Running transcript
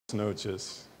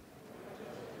Noches.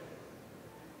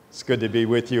 It's good to be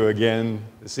with you again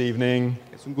this evening.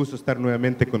 Es un gusto estar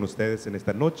nuevamente con ustedes en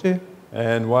esta noche.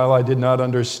 And while I did not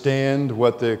understand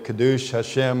what the Kiddush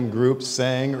Hashem group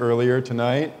sang earlier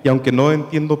tonight, Y aunque no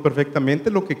entiendo perfectamente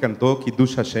lo que cantó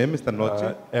Kiddush Hashem esta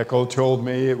noche, Echo told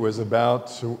me it was about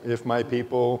if my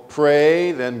people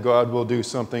pray, then God will do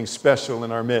something special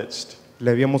in our midst.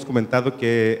 le habíamos comentado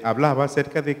que hablaba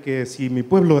acerca de que si mi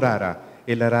pueblo orara,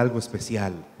 Él hará algo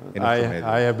especial en nuestro medio.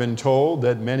 I have been told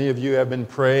that many of you have been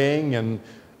praying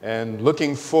and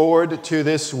looking forward to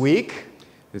this week.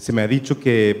 Se me ha dicho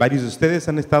que varios de ustedes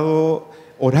han estado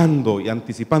orando y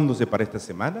anticipándose para esta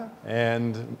semana.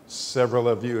 And several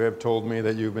of you have told me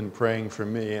that you've been praying for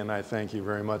me, and I thank you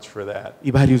very much for that.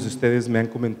 Y varios de ustedes me han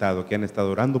comentado que han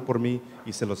estado orando por mí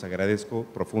y se los agradezco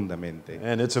profundamente.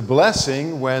 And it's a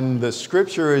blessing when the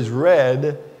scripture is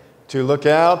read to look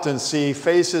out and see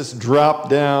faces drop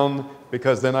down,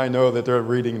 because then I know that they're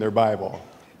reading their Bible.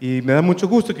 Y me da mucho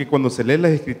gusto que cuando se leen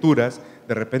las escrituras,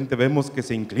 de repente vemos que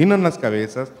se inclinan las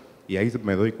cabezas y ahí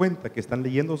me doy cuenta que están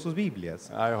leyendo sus Biblias.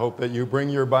 I hope that you bring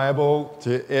your Bible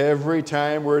to every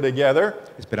time we're together.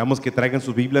 Esperamos que traigan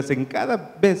sus Biblias en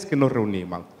cada vez que nos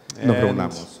reunamos. And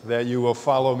that you will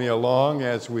follow me along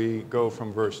as we go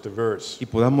from verse to verse. Y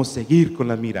podamos seguir con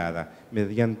la mirada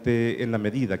en la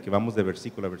medida que vamos de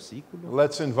versículo a versículo.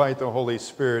 Let's invite the Holy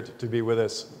Spirit to be with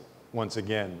us once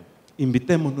again.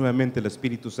 Invitemos nuevamente al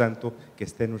Espíritu Santo que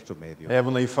esté en nuestro medio.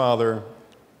 Heavenly Father,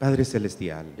 Padre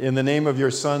Celestial, in the name of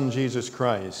your Son, Jesus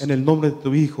Christ, en el nombre de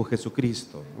tu Hijo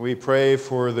Jesucristo, we pray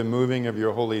for the moving of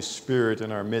your Holy Spirit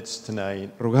in our midst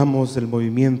tonight, rogamos el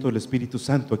movimiento del Espíritu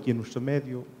Santo aquí en nuestro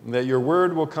medio, that your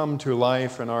word will come to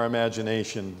life in our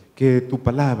imagination, que tu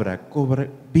palabra cobre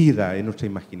vida en nuestra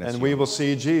and we imaginación will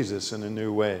see Jesus in a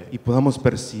new way, y podamos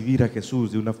percibir a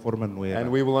Jesús de una forma nueva.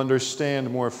 and we will understand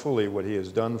more fully what he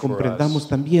has done for Comprendamos us.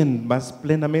 también más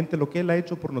plenamente lo que Él ha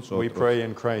hecho por We nosotros. pray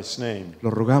in Christ's name. Lo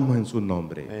rogamos en su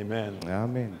nombre. Amen.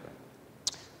 Amén.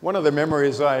 One of the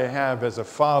memories I have as a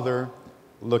father,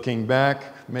 looking back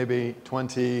maybe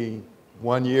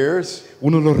 21 years,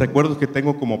 Uno de los recuerdos que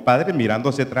tengo como padre, mirando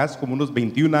hacia atrás, como unos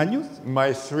 21 años,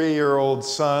 my 3-year-old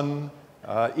son,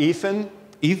 Ethan,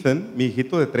 mi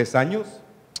hijito de 3 años,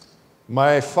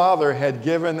 my father had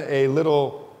given a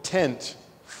little tent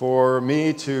for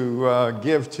me to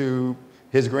give to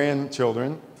his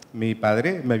grandchildren. mi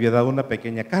padre me había dado una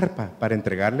pequeña carpa para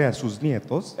entregarle a sus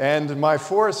nietos. And my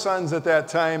 4 sons at that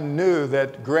time knew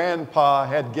that grandpa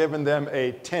had given them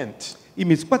a tent. Y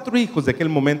mis 4 hijos de aquel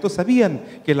momento sabían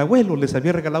que el abuelo les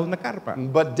había regalado una carpa.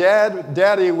 But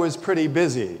daddy was pretty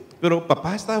busy. Pero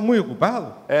papá estaba muy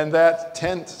ocupado. And that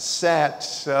tent sat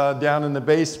down in the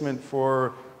basement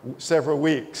for several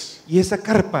weeks. Y esa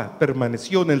carpa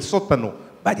permaneció en el sótano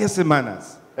varias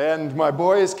semanas. And my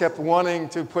boys kept wanting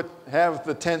to have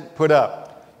the tent put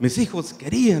up. Mis hijos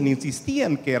querían,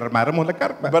 insistían que armáramos la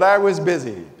carpa. But I was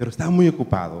busy. Pero estaba muy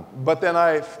ocupado. But then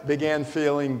I began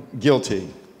feeling guilty.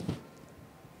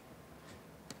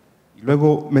 Y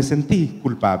luego me sentí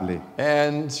culpable.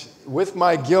 And with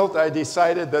my guilt, I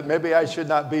decided that maybe I should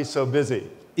not be so busy.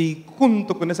 Y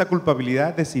junto con esa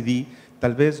culpabilidad decidí,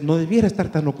 tal vez no debiera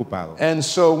estar tan ocupado. And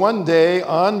so one day,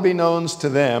 unbeknownst to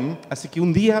them, Así que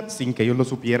un día, sin que ellos lo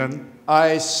supieran,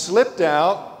 I slipped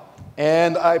out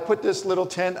and I put this little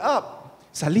tent up.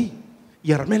 salí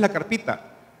y armé la carpita.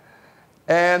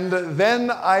 And then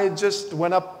I just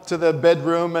went up to the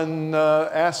bedroom and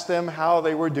asked them how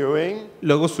they were doing,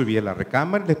 Luego subí a la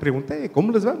recámara y les pregunté,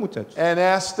 ¿cómo les va, muchachos? and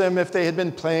asked them if they had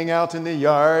been playing out in the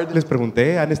yard. Les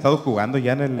pregunté, ¿han estado jugando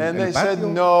ya en And el they said, patio?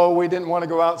 no, we didn't want to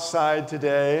go outside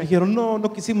today. Dijeron, no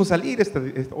quisimos salir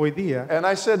hoy día. And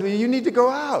I said, well, you need to go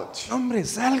out. Hombre,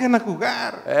 salgan a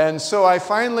jugar. And so I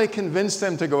finally convinced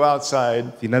them to go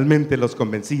outside. Finalmente los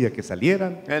convencí a que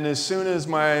salieran. And as soon as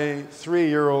my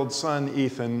 3-year-old son,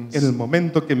 Ethan, En el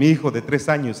momento que mi hijo de 3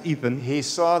 años, Ethan, he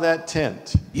saw that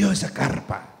tent, vio esa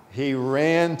carpa, he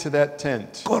ran to that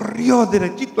tent. corrió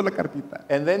derechito a la carpita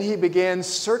And then he began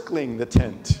circling the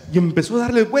tent. y empezó a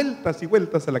darle vueltas y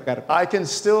vueltas a la carpa. I can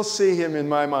still see him in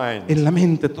my mind. En la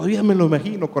mente, todavía me lo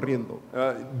imagino corriendo.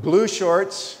 Blue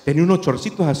shorts Tenía unos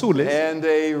chorcitos azules, and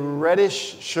a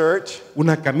reddish shirt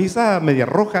una camisa media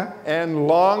roja, and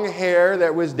long hair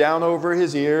that was down over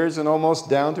his ears and almost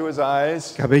down to his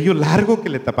eyes. cabello largo que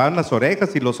le tapaban las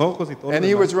orejas y los ojos y todo. And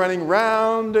he was running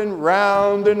round and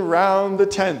round and round the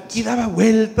tent. tent. Y daba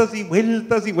vueltas y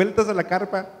vueltas y vueltas a la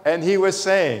carpa And he was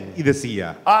saying, y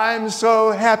decía, I'm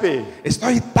so happy.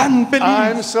 estoy tan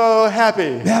I'm feliz, so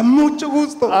happy. me da mucho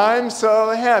gusto, I'm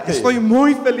so happy. estoy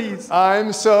muy feliz,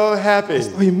 I'm so happy.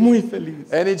 estoy muy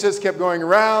feliz. And he just kept going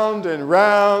round and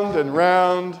round and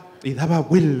round. Y daba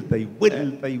vuelta y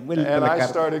vuelta y vuelta a And la I carpa.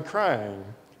 started crying.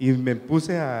 Y me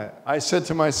puse a I said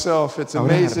to myself, it's Orar.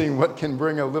 amazing what can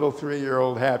bring a little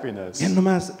 3-year-old happiness. ver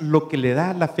nomás lo que le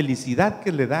da, la felicidad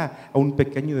que le da a un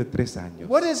pequeño de 3 años.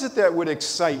 What is it that would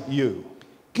excite you?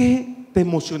 ¿Qué te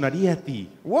emocionaría a ti?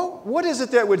 What is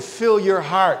it that would fill your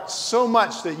heart so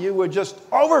much that you would just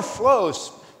overflow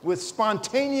with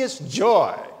spontaneous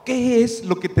joy? ¿Qué es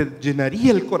lo que te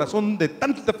llenaría el corazón de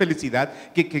tanta felicidad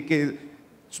que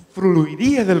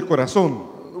fluiría del corazón?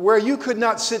 Where you could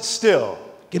not sit still.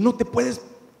 Que no te puedes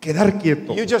quedar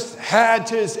quieto. You just had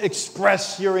to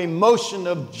express your emotion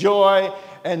of joy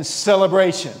and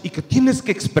celebration. Y que tienes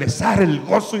que expresar el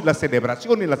gozo y la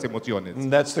celebración y las emociones.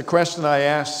 And that's the question I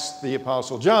asked the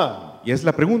Apostle John Y es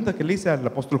la pregunta que le hice al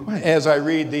apóstol Juan as I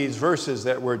read these verses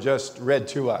that were just read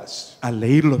to us. al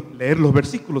leer los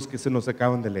versículos que se nos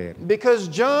acaban de leer. Because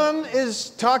John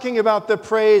is talking about the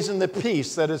praise and the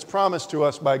peace that is promised to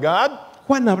us by God.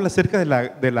 Juan habla acerca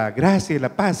de la gracia y la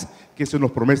paz que se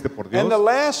nos promete por Dios. And the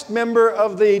last member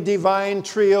of the divine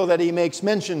trio that he makes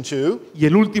mention to Y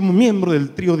el último miembro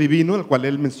del trío divino al cual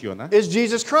él menciona is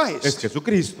Jesus es Christ.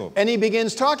 Jesucristo. And he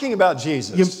begins talking about Y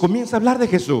Jesus. comienza a hablar de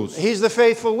Jesús. He's the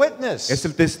faithful Es witness.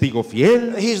 el testigo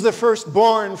fiel, He's the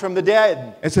firstborn from the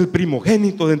dead. es el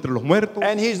primogénito de entre los muertos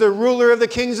And he's the ruler of the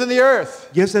kings of the earth.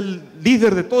 y es el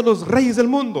líder de todos los reyes del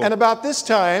mundo. And about this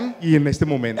time, Y en este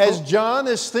momento, as John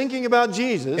is thinking about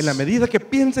en la Jesus, medida que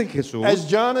piensa en Jesús, as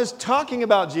John is talking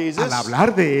about al Jesus,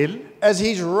 hablar de él, as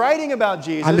he's writing about al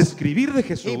Jesus, escribir de he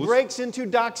Jesús, breaks into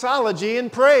doxology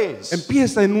and praise.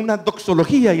 empieza en una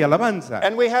doxología y alabanza.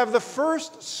 And we have the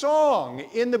first song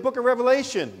in the book of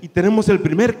Revelation, Y tenemos el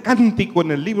primer cántico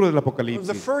en el libro del the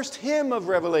Apocalipsis, first hymn of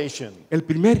Revelation. el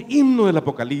primer himno del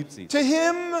Apocalipsis. To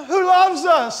him who loves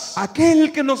us,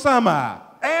 Aquel que nos ama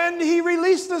and he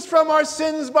released us from our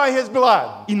sins by his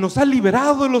blood. y nos ha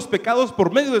liberado de los pecados por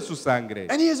medio de su sangre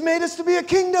And he has made us to be a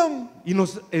kingdom, y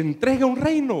nos entrega un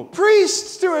reino,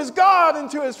 priests to his God and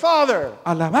to his Father.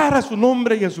 alabar a su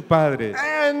nombre y a su Padre.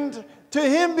 And to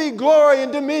him be glory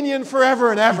and dominion forever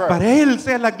and ever. Para Él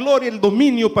sea la gloria y el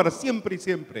dominio para siempre y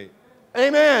siempre.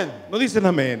 Amen. ¿No dicen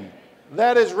amén?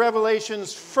 That is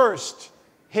Revelation's first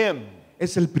hymn,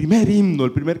 Es el primer himno,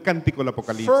 el primer cántico del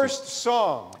Apocalipsis. first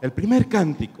song. El primer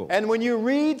cántico. And when you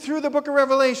read through the book of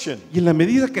Revelation, Y en la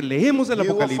medida que leemos el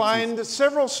you will Apocalipsis, find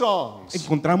several songs.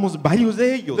 encontramos varios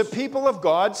de ellos. The people of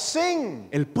God sing.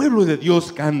 El pueblo de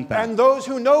Dios canta. And those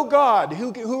who know God,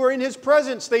 who are in his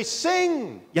presence, they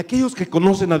sing. Y aquellos que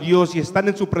conocen a Dios y están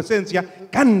en su presencia,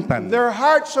 cantan. Their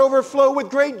hearts overflow with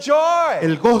great joy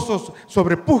El gozo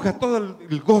sobrepuja todo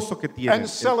el gozo que tienen. and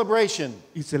celebration.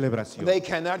 Y celebración. They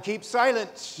cannot keep silence.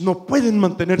 No pueden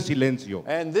mantener silencio.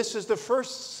 And this is the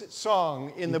first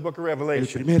song in the book of El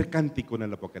Revelation. primer cántico en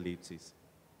el Apocalipsis.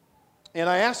 And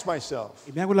I asked myself,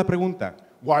 Y me hago la pregunta,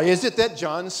 why is it that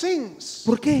John sings?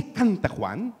 ¿por qué canta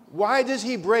Juan? Why does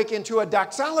he break into a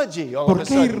doxology all of ¿Por a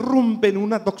qué sudden? irrumpe en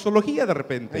una doxología de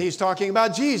repente? He's talking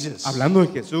about Jesus, Hablando de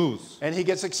Jesús and he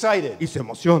gets excited. y se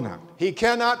emociona. He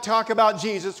cannot talk about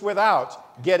Jesus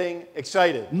without getting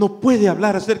excited. No puede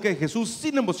hablar acerca de Jesús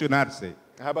sin emocionarse.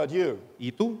 How about you?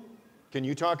 ¿Y tú? Can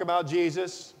you talk about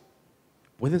Jesus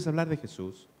 ¿Puedes hablar de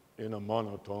Jesús in a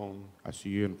monotone?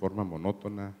 así en forma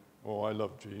monótona? Oh, I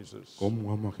love Jesus.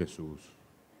 ¿Cómo amo a Jesús?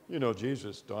 You know,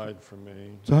 Jesus died for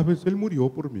me. Sabes, Él murió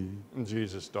por mí And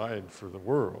Jesus died for the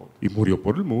world. y murió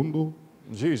por el mundo.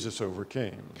 Jesus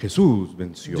overcame. Jesús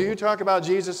venció. Do you talk about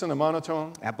Jesus in a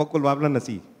monotone? ¿A poco lo hablan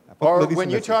así? ¿A poco Or lo when dicen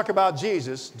you así? talk about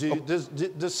Jesus,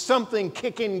 does something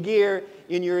kick in gear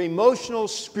in your emotional,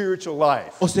 spiritual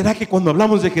life? ¿O será que cuando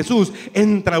hablamos de Jesús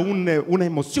entra una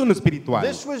emoción espiritual?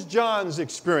 This was John's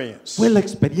experience. Fue la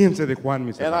experiencia de Juan,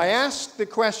 mis And I hermanos. asked the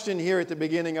question here at the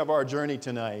beginning of our journey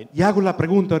tonight. Y hago la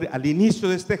pregunta al inicio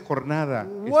de esta jornada.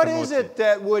 What esta is noche. it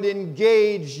that would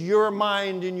engage your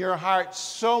mind and your heart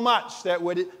so much that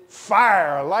would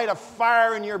light a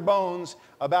fire in your bones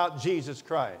about Jesus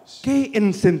Christ? ¿Qué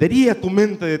encendería tu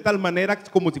mente de tal manera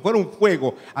como si fuera un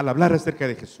fuego al hablar acerca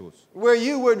de Jesús? Where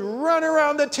you would run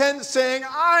around the tent saying,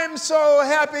 I'm so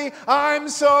happy, I'm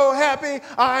so happy,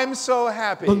 I'm so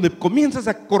happy. Donde comienzas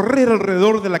a correr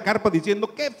alrededor de la carpa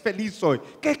diciendo, qué feliz soy,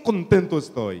 qué contento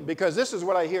estoy. Because this is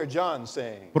what I hear John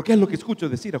saying. Porque es lo que escucho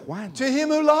decir a Juan. To him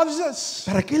who loves us,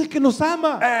 Para aquel que nos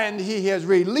ama and he has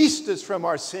released us from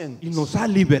our sins. y nos ha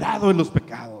liberado de los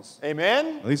pecados.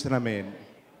 Amen? ¿No dicen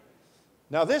amén?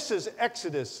 Now this is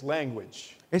Exodus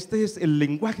language. Este es el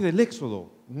lenguaje del Éxodo.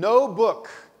 No book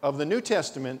of the New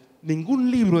Testament Ningún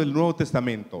libro del Nuevo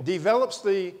Testamento develops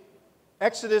the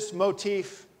Exodus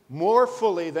motif more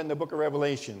fully than the book of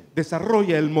Revelation.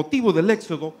 desarrolla el motivo del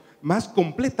Éxodo más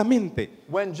completamente.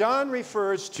 When John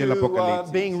refers Que el to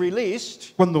Apocalipsis. being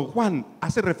released Cuando Juan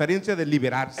hace referencia de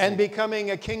liberarse and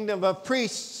becoming a kingdom of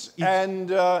priests and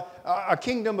a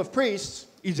kingdom of priests,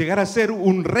 y llegar a ser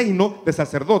un reino de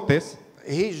sacerdotes,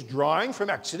 he's drawing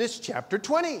from Exodus chapter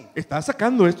 20. está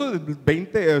sacando esto del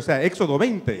 20, o sea, Éxodo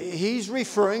 20, He's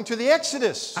referring to the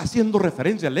Exodus. haciendo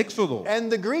referencia al Éxodo.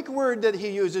 And the Greek word that he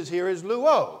uses here is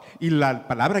luo, Y la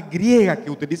palabra griega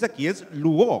que utiliza aquí es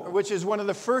luo, which is one of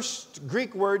the first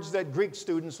Greek words that Greek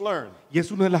students learn. y es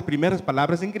una de las primeras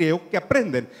palabras en griego que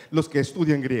aprenden los que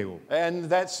estudian griego. And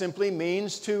that simply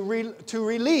means to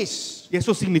release. Y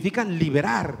eso significa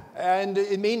liberar, And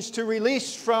it means to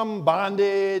release from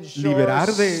bondage Liberar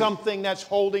or de- something that's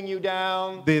holding you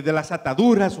down. de las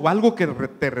ataduras o algo que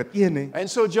te retiene. And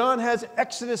so John has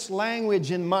Exodus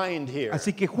language in mind here.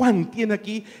 Así que Juan tiene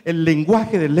aquí el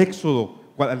lenguaje del Éxodo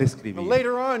al escribir.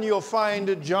 Later on, you'll find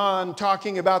John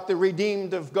talking about the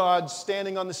redeemed of God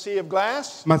standing on the sea of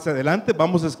glass. Más adelante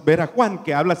vamos a ver a Juan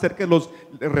que habla acerca de los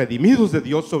redimidos de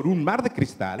Dios sobre un mar de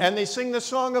cristal. And they sing the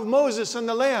song of Moses and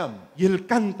the Lamb. Y él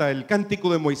canta el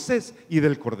cántico de Moisés y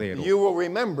del Cordero. You will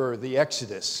remember the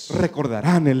Exodus.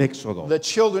 Recordarán el Éxodo. The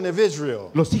children of Israel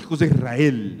Los hijos de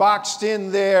Israel, boxed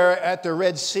in there at the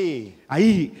Red Sea.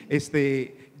 ahí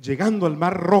llegando al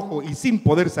Mar Rojo y sin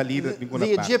poder salir de ninguna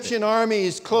The parte. Egyptian army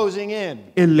is closing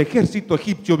in. El ejército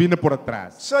egipcio viene por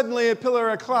atrás. Suddenly a pillar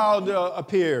of cloud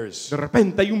appears. De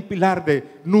repente hay un pilar de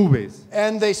nubes.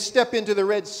 And they step into the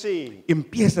Red Sea.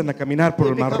 Empiezan a caminar por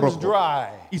It el Mar becomes Rojo dry.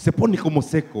 y se pone como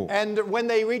seco. And when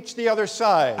they reach the other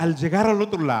side, Al llegar al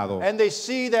otro lado and they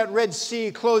see that Red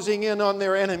Sea closing in on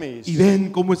their enemies, y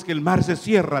ven cómo es que el mar se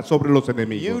cierra sobre los you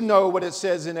enemigos. know what it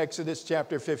says in Exodus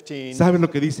chapter 15. ¿Saben lo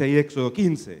que dice ahí Éxodo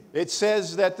 15? It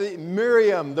says that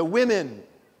Miriam, the women,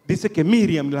 Dice que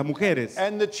Miriam, las mujeres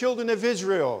and the children of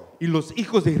Israel, y los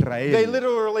hijos de they Israel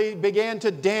literally began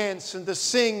to dance and to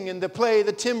sing and to play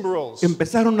the timbrels.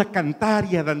 empezaron a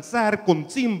cantar y a danzar con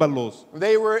címbalos.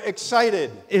 They were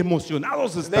excited.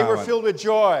 Emocionados They were estaban, filled with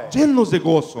joy llenos de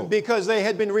gozo, because they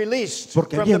had been released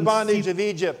Porque from the habían bondage sido- of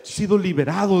Egypt. sido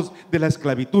liberados de la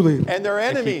esclavitud de And their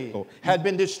enemy Egipto. had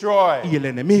been Y destroyed. el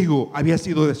enemigo había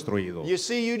sido destruido. You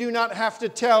see, you do not have to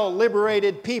tell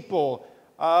liberated people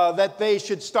that they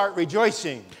should start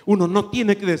rejoicing. Uno no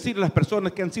tiene que decir a las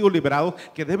personas que han sido liberados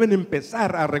que deben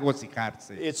empezar a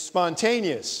regocijarse. It's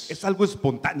spontaneous. Es algo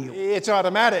espontáneo, It's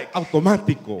automatic.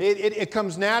 automático. It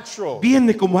comes natural.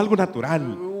 Viene como algo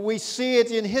natural. We see it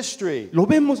in history. Lo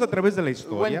vemos a través de la When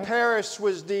historia. Paris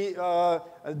was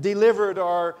delivered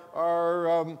or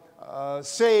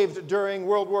saved during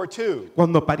World War II,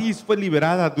 Cuando París fue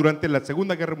liberada durante la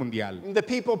Segunda Guerra Mundial, the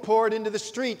people poured into the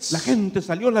streets, la gente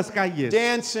salió a las calles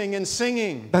dancing and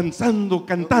singing. danzando,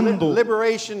 cantando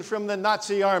Liberation from the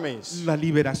Nazi armies. la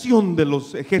liberación de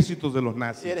los ejércitos de los It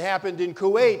nazis. happened in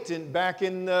Kuwait back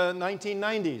in the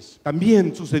 1990s.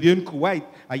 También sucedió en Kuwait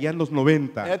allá en los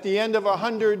 90. At the end of a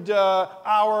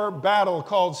 100-hour battle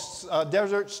called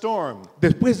Desert Storm,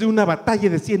 Después de una batalla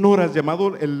de 100 horas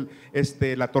llamado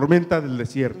la tormenta del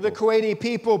desierto, the Kuwaiti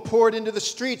people poured into the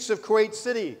streets of Kuwait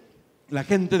City. la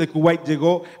gente de Kuwait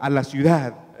llegó a la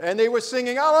ciudad And they were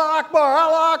singing, Allah Akbar,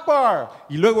 Allah Akbar,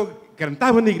 y luego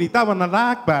cantaban y gritaban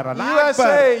Alá Akbar, Alá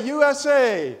Akbar, USA,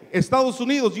 USA. Estados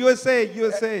Unidos, USA,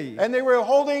 USA. And they were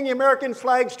holding American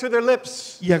flags to their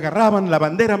lips Y agarraban la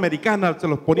bandera americana, se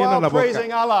los ponían a while la praising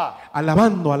boca, Allah.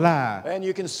 alabando a Alá. And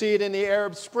you can see it in the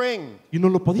Arab Spring, Y uno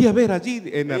lo podía ver allí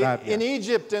en in Arabia,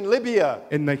 Egypt and Libya,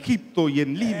 en Egipto y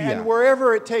en Libia, and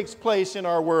wherever it takes place in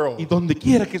our world, y donde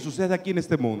quiera que suceda aquí en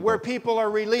este mundo. where people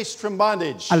are released from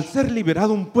bondage. Al ser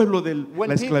liberado un pueblo de la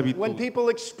When esclavitud, people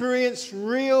experience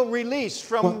real release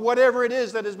from whatever it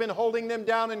is that has been holding them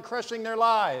down and crushing their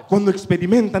lives, cuando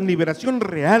experimentan liberación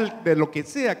real de lo que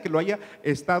sea que lo haya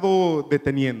estado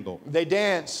deteniendo, they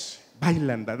dance,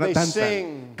 bailan, They danzan,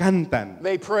 sing. cantan,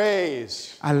 they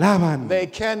praise, alaban they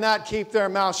cannot keep their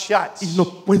mouth shut. y no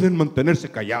pueden mantenerse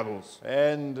callados.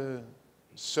 And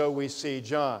so we see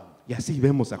John. Y así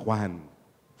vemos a Juan,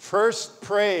 First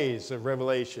praise of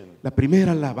Revelation. la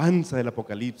primera alabanza del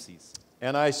Apocalipsis.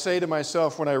 And I say to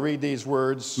myself when I read these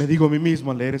words, Me digo a mí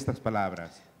mismo al leer estas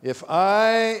palabras: if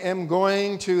I am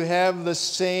going to have the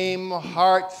same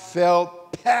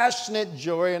heartfelt, passionate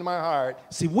joy in my heart,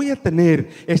 si voy a tener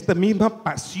esta misma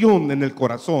pasión en el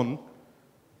corazón,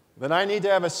 then I need to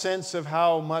have a sense of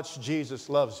how much Jesus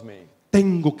loves me.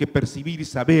 Tengo que percibir y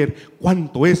saber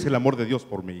cuánto es el amor de Dios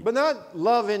por mí. But not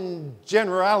love in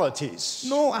generalities.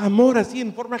 No amor así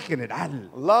en forma general.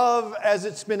 Love as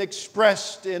it's been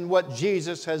expressed in what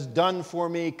Jesus has done for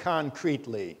me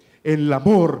concretely. El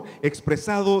amor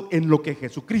expresado en lo que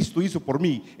Jesucristo hizo por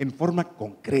mí en forma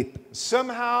concreta.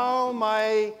 Somehow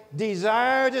my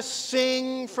desire to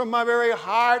sing from my very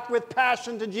heart with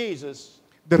passion to Jesus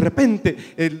De repente,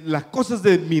 las cosas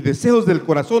de mis deseos del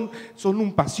corazón son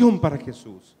una pasión para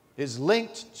Jesús. is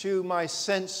linked to my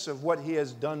sense of what he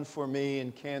has done for me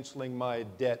in canceling my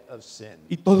debt of sin.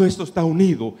 Y todo esto está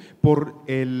unido por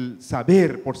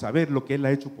saber lo que Él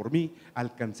ha hecho por mí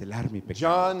al cancelar mi pecado.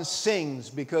 John sings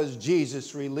because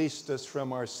Jesus released us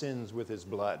from our sins with his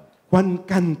blood. Juan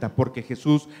canta porque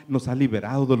Jesús nos ha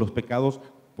liberado de los pecados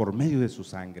por medio de su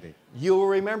sangre. You'll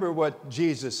remember what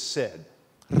Jesus said.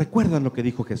 ¿Recuerdan lo que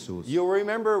dijo Jesús? You'll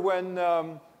remember when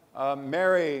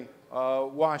Mary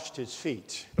washed his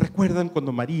feet. ¿Recuerdan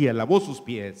cuando María lavó sus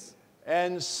pies?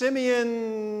 And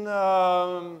Simeon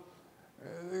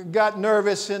got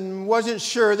nervous and wasn't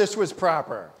sure this was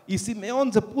proper. Y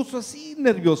Simeón se puso así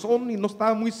nerviosón y no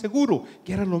estaba muy seguro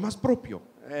que era lo más propio.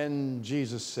 And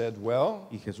Jesus said, well,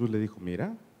 Y Jesús le dijo,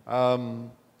 mira,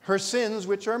 her sins,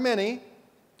 which are many,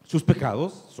 sus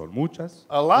pecados son muchas,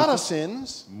 a lot of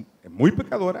sins, muy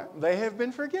pecadora, they have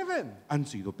been forgiven. han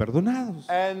sido perdonados.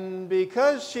 And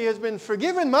because she has been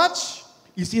forgiven much,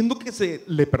 Y siendo que se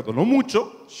le perdonó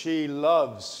mucho, she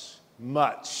loves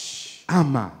much.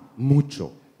 ama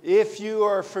mucho. If you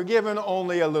are forgiven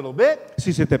only a little bit,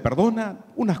 Si se te perdona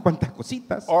unas cuantas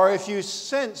cositas, or if you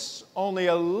sense only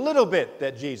a little bit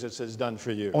that Jesus has done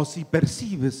for you, o si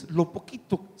percibes lo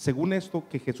poquito, según esto,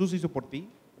 que Jesús hizo por ti,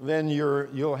 then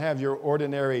you'll have your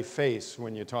ordinary face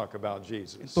when you talk about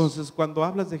Jesus. entonces cuando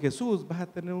hablas de Jesús vas a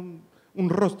tener un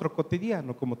rostro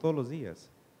cotidiano como todos los días.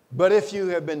 But if you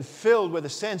have been filled with a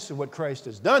sense of what Christ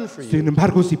has done for Sin you,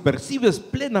 embargo, si percibes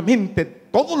plenamente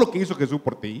todo lo que hizo Jesús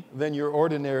por ti, then your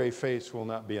ordinary face will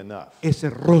not be enough. ese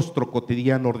rostro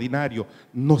cotidiano ordinario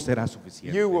no será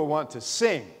suficiente. You will want to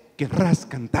sing. Querrás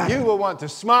cantar, You will want to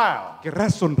smile.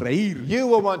 querrás sonreír, You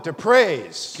will want to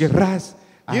praise. querrás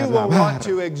You will alabar want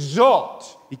to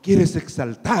exalt y quieres our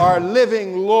exaltar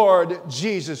living Lord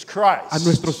Jesus a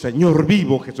nuestro Christ, Señor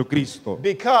vivo Jesucristo,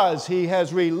 because he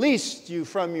has released you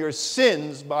from your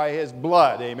sins by his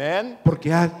blood. Amen. porque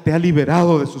te ha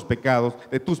liberado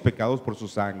de tus pecados por su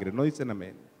sangre. ¿No dicen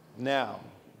amén? Now,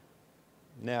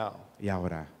 Y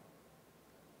ahora,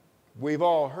 we've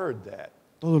all heard that.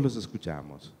 todos los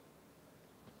escuchamos.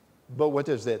 But what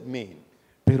does that mean?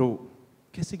 Pero,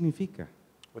 ¿qué significa?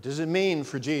 What does it mean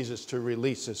for Jesus to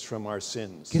release us from our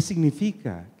sins ¿Qué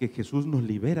significa que Jesús nos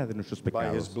libera de nuestros by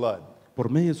his pecados blood? por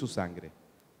medio de su sangre?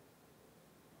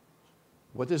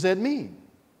 What does that mean?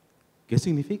 ¿Qué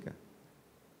significa?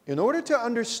 In order to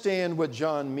understand what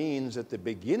John means at the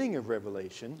beginning of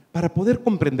Revelation, Para poder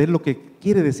comprender lo que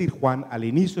quiere decir Juan al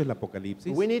inicio del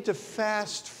Apocalipsis, we need to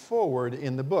fast forward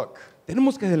in the book.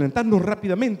 tenemos que adelantarnos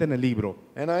rápidamente en el libro.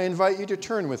 And I invite you to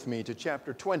turn with me to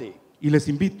chapter 20. Y les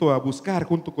invito a buscar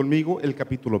junto conmigo el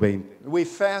capítulo 20. We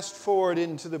fast forward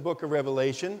into the book of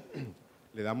Revelation.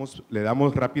 Le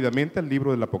damos rápidamente al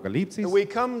libro del Apocalipsis We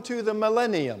come to the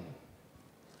millennium.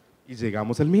 y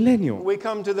llegamos al milenio, We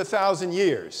come to the 1,000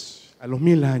 years. a los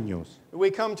 1000 años.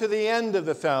 We come to the end of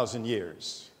the 1,000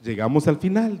 years. Llegamos al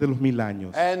final de los 1000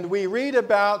 años. And we read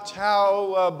about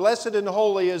how blessed and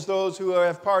holy is those who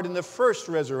have part in the first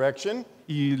resurrection.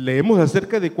 Y leemos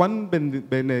acerca de cuán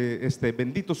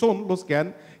benditos son los que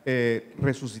han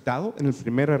resucitado en la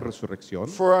primera resurrección.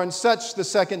 For on such the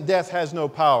second death has no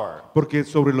power. Porque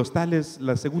sobre los tales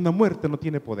la segunda muerte no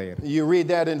tiene poder. You read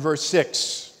that in verse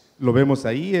 6. Lo vemos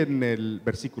ahí en el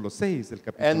versículo 6 del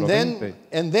capítulo 20.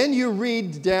 And then you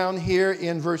read down here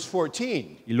in verse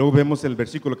 14 Y luego vemos el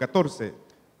versículo 14.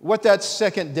 what that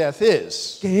second death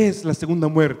is. ¿Qué es la segunda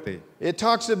muerte? It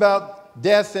talks about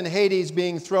death and Hades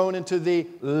being thrown into the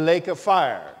lake of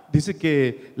fire. Dice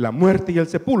que la muerte y el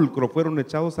sepulcro fueron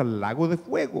echados al lago de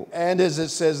fuego. And as it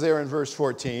says there in verse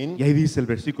 14, Y ahí dice el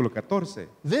versículo 14.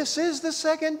 this is the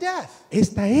second death,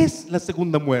 Esta es la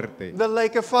segunda muerte, the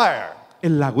lake of fire.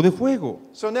 el lago de fuego.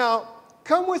 So now,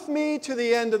 come with me to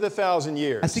the end of the 1,000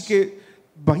 years. Así que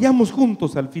vayamos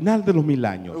juntos al final de los 1000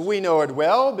 años. We know it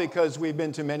well because we've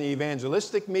been to many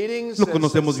evangelistic meetings Lo as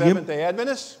conocemos bien. Seventh-day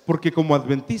Adventists. Porque como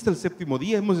adventista el séptimo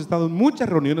día hemos estado en muchas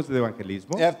reuniones de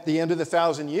evangelismo. At the end of the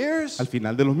 1,000 years, Al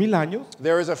final de los 1000 años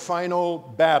there is a final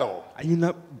battle. hay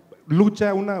una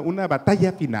lucha, una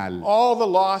batalla final. All the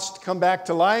lost come back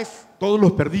to life, Todos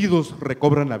los perdidos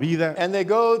recobran la vida and they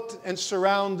go and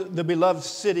surround the beloved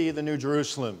city, the New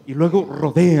Jerusalem. y luego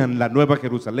rodean la nueva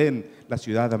Jerusalén, la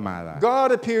ciudad amada.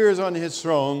 God appears on his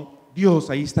throne. Dios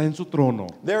ahí está en su trono.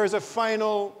 There is a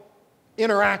final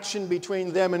interaction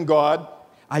between them and God.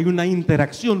 Hay una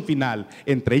interacción final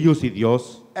entre ellos y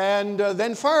Dios And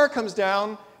then fire comes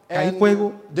down Cae and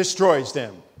fuego. destroys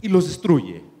them. y los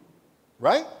destruye.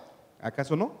 Right?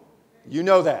 ¿Acaso no? You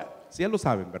know that. Sí, ya lo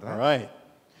saben, All ¿verdad? right.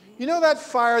 You know that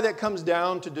fire that comes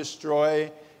down to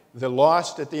destroy the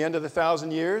lost at the end of the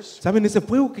 1,000 years ¿Saben? Ese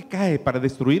fuego que cae para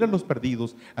destruir a los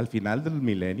perdidos al final del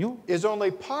milenio is only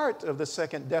part of the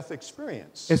second death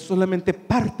experience. es solamente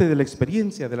parte de la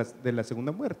experiencia de la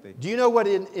segunda muerte. Do you know what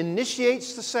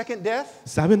initiates the second death?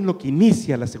 ¿Saben lo que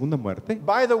inicia la segunda muerte?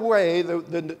 By the way,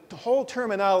 the whole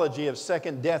terminology of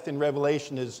second death in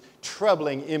Revelation is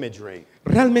troubling imagery.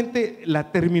 Realmente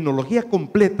la terminología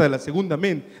completa de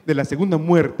la segunda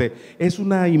muerte es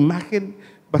una imagen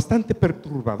bastante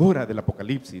perturbadora del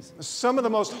Apocalipsis. Some of the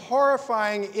most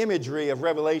horrifying imagery of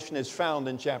Revelation is found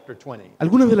in chapter 20.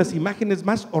 Algunas de las imágenes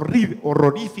más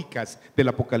horroríficas del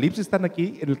Apocalipsis están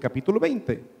aquí en el capítulo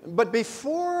 20. But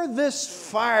before this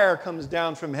fire comes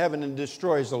down from heaven and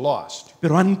destroys the lost,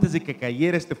 Pero antes de que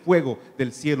cayera este fuego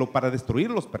del cielo para destruir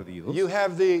a los perdidos, you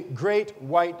have the great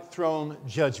white throne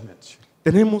judgment.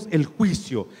 tenemos el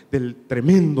juicio del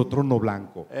tremendo trono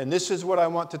blanco. And this is what I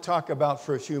want to talk about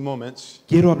for a few moments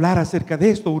Quiero hablar acerca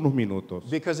de esto unos minutos,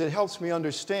 because it helps me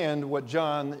understand what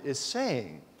John is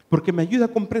saying. porque me ayuda a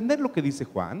comprender lo que dice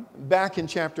Juan Back in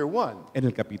chapter 1, en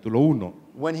el capítulo 1,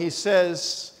 when he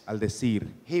says al decir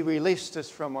he released us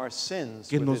from our sins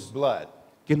Que with nos- his blood.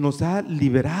 que nos ha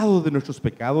liberado de nuestros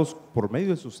pecados por medio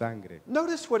de su sangre.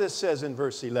 Notice what it says in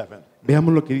verse 11.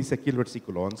 Veamos lo que dice aquí el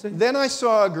versículo 11. Then I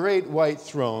saw a great white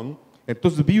throne,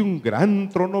 Entonces vi un gran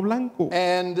trono blanco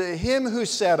and him who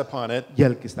sat upon it, y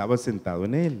al que estaba sentado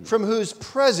en él. from whose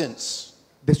presence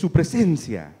De su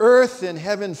presencia earth and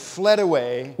heaven fled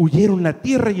away, huyeron la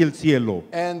tierra y el cielo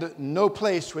and no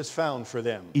place was found for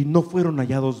them. y no fueron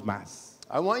hallados más.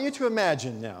 I want you to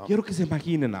imagine now, Quiero que se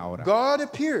imaginen ahora. God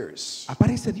appears,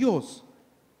 Aparece Dios,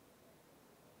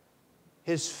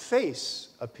 his face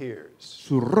appears.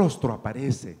 su rostro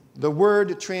aparece. The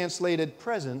word translated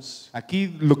presence, Aquí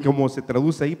lo que como se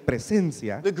traduce ahí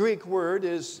presencia, the Greek word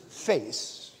is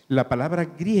face. la palabra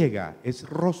griega es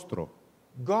rostro.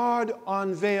 God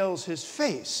unveils his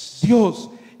face. Dios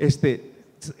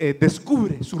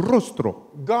descubre su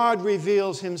rostro, God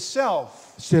reveals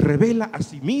himself se revela a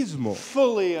sí mismo,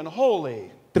 fully and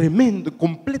wholly. tremendo,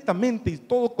 completamente y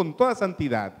todo con toda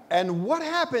santidad. And what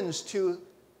happens to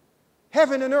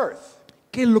heaven and earth?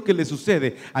 ¿Qué es lo que le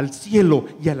sucede al cielo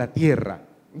y a la tierra?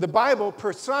 The Bible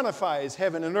personifies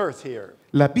heaven and earth here.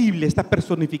 La Biblia está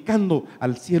personificando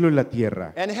al cielo y la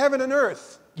tierra. And heaven and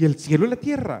earth Y el cielo y la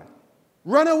tierra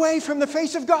run away from the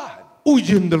face of God.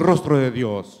 huyen del rostro de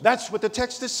Dios. That's what the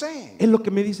text is saying. Es lo que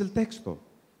me dice el texto.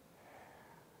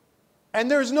 And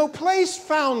there's no place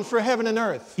found for heaven and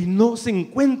earth Y no se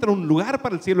encuentra un lugar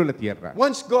para el cielo y la tierra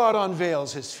once God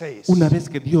unveils his face una vez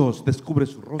que Dios descubre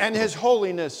su and his rostro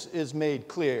holiness is made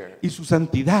clear. y su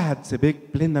santidad se ve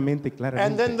plenamente y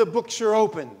And then claramente. the books are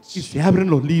opened. Y se abren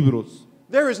los libros.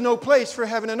 There is no place for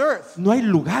heaven and earth. No hay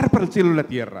lugar para el cielo y la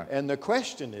tierra. And the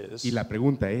question is, Y la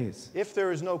pregunta es, if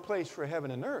there is no place for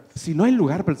heaven and earth, si no hay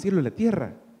lugar para el cielo y la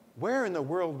tierra, where in the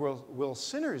world will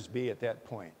sinners be at that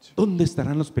point? ¿dónde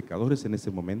estarán los pecadores en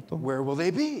ese momento? Where will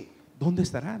they be? ¿Dónde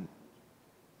estarán?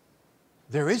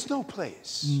 There is no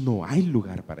place. No hay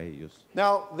lugar para ellos.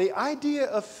 Now, the idea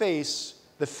of face,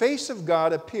 the face of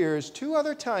God appears two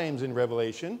other times in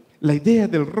Revelation. La idea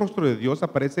del rostro de Dios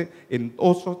aparece en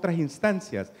dos otras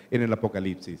instancias en el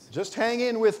Apocalipsis. Just hang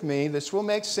in with me. This will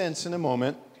make sense in a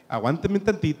moment. Aguántame un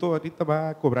tantito, ahorita va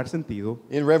a cobrar sentido.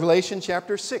 In Revelation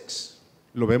chapter 6,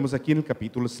 Lo vemos aquí en el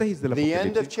capítulo 6 del the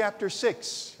end of Apocalipsis. chapter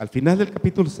 6, Al final del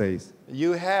capítulo 6,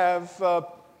 you have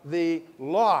the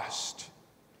lost,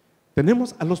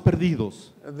 tenemos a los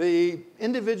perdidos, the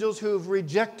individuals who've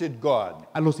rejected God.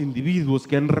 a los individuos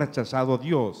que han rechazado a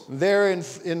Dios. There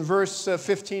in verse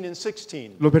 15 and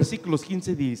 16, Los versículos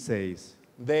 15 y 16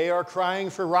 they are crying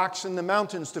for rocks and the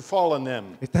mountains to fall on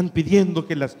them. están pidiendo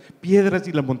que las piedras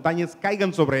y las montañas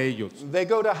caigan sobre ellos. They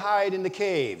go to hide in the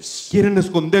caves. Quieren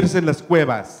esconderse en las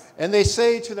cuevas And they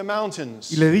say to the y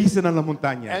mountains le dicen a las and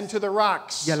montañas to the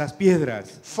rocks, y a las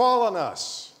piedras, fall on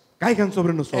us caigan sobre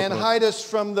and nosotros hide us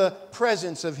from the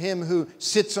presence of him who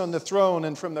sits on the throne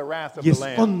and from the wrath of y the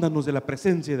Lamb. escóndanos de la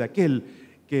presencia de aquel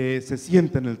que se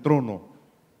sienta en el trono.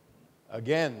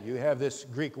 Again, you have this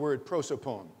Greek word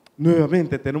prosopon.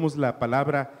 Nuevamente tenemos la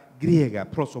palabra griega,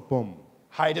 prosopon.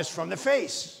 Hide us from the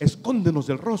face. Escóndenos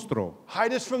del rostro.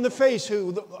 Hide us from the face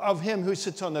of him who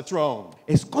sits on the throne.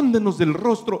 Escóndenos del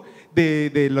rostro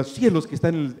de los cielos que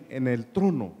están en el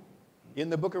trono. In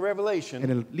the book of Revelation,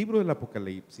 En el libro del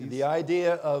Apocalipsis, the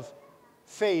idea of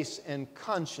face and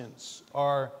conscience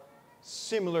are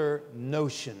similar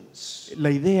notions. la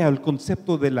idea, el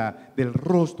concepto del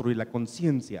rostro y la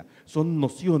conciencia son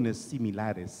nociones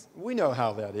similares. We know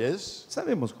how that is.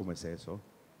 Sabemos cómo es eso.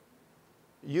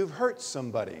 You've hurt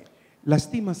somebody.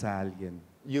 Lastimas a alguien,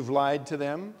 You've lied to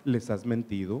them. les has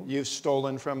mentido, You've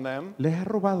stolen from them. les has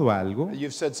robado algo,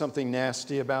 You've said something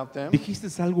nasty about them. dijiste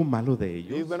algo malo de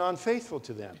You've ellos, been unfaithful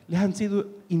to them. les han sido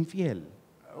infiel.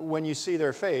 When you see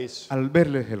their face, Al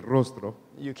verles el rostro,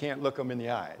 you can't look them in the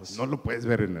eyes. no lo puedes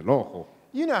ver en el ojo.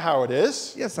 You know how it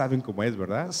is. Ya saben cómo es,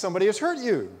 ¿verdad? Somebody has hurt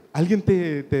you. Alguien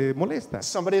te molesta,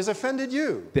 Somebody has offended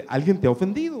you. alguien te ha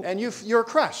ofendido And you're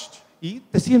crushed. y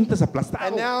te sientes And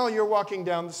aplastado. now you're walking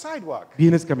down the sidewalk.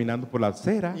 Vienes caminando por la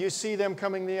acera, You see them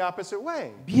coming the opposite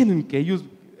way.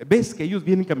 ves que ellos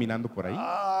vienen caminando por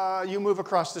ahí You move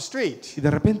across the street y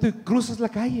de repente cruzas la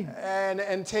calle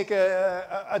and take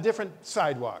a different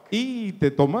sidewalk. y te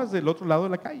tomas del otro lado de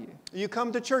la calle. You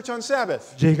come to church on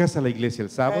Sabbath, Llegas a la iglesia el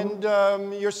sábado,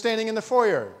 and you're standing in the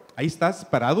foyer, ahí estás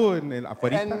parado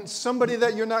afuera. and somebody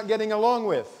that you're not getting along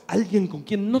with, Alguien con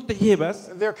quien no te llevas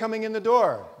they're coming in the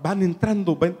door. va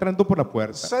entrando por la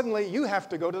puerta. Suddenly, you have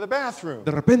to go to the bathroom.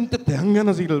 De repente te dan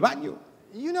ganas de ir al baño.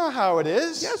 You know how it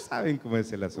is. Ya saben cómo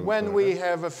es el asunto. When we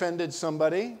 ¿verdad? have offended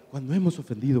somebody, Cuando hemos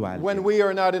ofendido a when alguien, we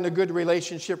are not in a good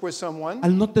relationship with someone,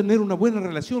 al no tener una buena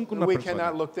relación con una we persona,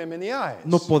 cannot look them in the eyes.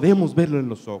 no podemos verlo en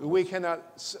los ojos, We cannot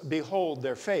behold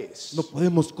their face. no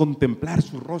podemos contemplar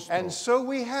su rostro. And so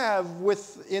we have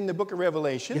in the book of Y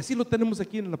Revelation, así lo tenemos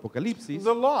aquí en el Apocalipsis,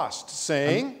 the lost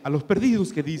saying, a los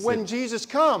perdidos que when dicen, Jesus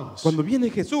comes, cuando viene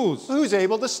Jesús, who's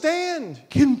able to stand?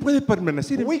 ¿quién puede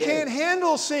permanecer en We pie? can't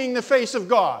handle seeing the face of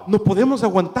God. No podemos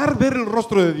aguantar ver el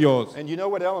rostro de Dios. And you know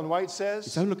what Ellen White ¿Y says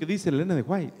saben lo que dice Elena de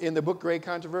White in the book Great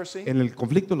Controversy? en el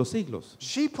conflicto de los siglos?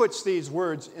 She puts these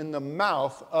words in the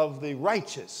mouth of the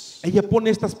righteous. Ella pone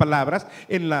estas palabras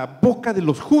en la boca de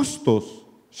los justos.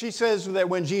 She says that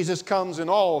when Jesus comes in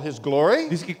all his glory,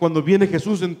 Dice que cuando viene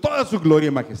Jesús en toda su gloria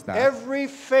y majestad, every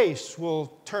face will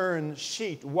turn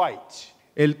sheet white,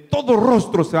 el todo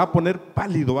rostro se va a poner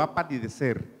pálido, va a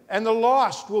palidecer. and the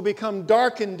lost will become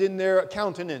darkened in their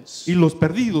countenance. Y los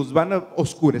perdidos van a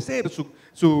oscurecer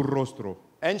su rostro.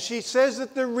 And she says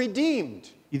that the redeemed,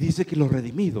 Y dice que los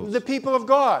redimidos, the people of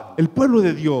God, el pueblo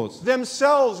de Dios,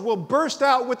 themselves will burst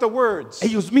out with the words,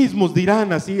 ellos mismos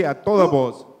dirán así a toda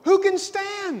voz, who can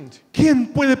stand?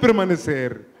 ¿quién puede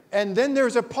permanecer? And then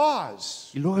there's a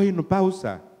pause. Y luego hay una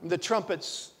pausa The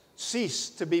trumpets cease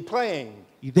to be playing.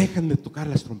 y dejan de tocar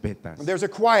las trompetas. There's a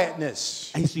quietness.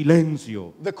 Hay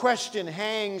silencio The question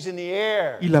hangs in the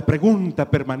air. y la pregunta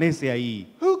permanece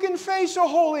ahí. Who can face a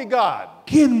holy God?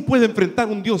 ¿Quién puede enfrentar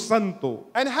a un Dios santo?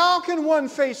 And how can one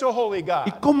face a holy ¿Y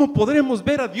God? cómo podremos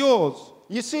ver a Dios?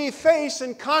 You see, face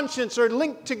and conscience are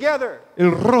linked together. El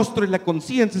rostro y la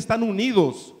conciencia están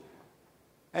unidos.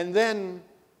 And then,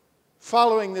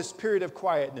 following this period of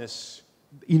quietness,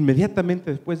 Inmediatamente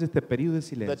después de este periodo de the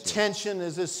silencio, tension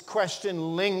as this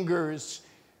question lingers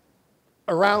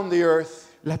around the earth,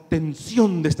 la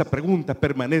tensión de esta pregunta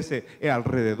permanece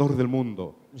alrededor del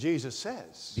mundo. Jesus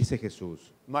says, Dice Jesús,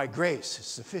 my grace is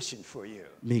sufficient for you.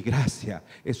 mi gracia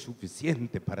es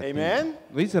suficiente para Amen. ti.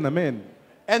 ¿No dicen amén?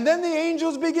 And then the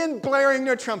angels begin blaring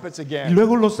their trumpets Y again.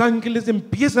 luego los ángeles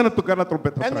empiezan a tocar la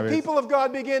trompeta And otra the vez. people of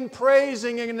God begin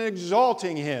praising and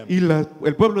exalting him. Y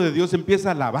el pueblo de Dios empieza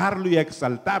a alabarlo y a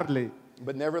exaltarle.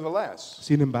 But nevertheless,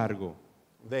 Sin embargo,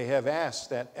 they have asked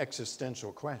that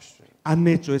existential question. han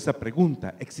hecho esa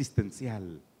pregunta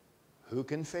existencial. Who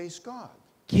can face God?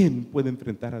 ¿Quién puede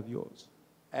enfrentar a Dios?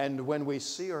 And when we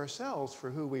see ourselves for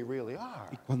who we really Y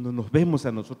are, cuando nos vemos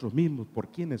a nosotros mismos por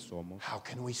quiénes somos, how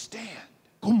can we stand?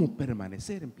 ¿cómo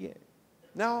permanecer en pie?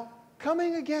 Now,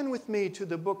 coming again with me to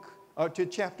the book, to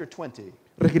chapter 20,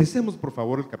 Regresemos por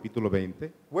favor al capítulo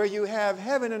 20, where you have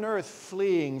heaven and earth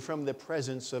fleeing from the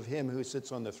presence of him who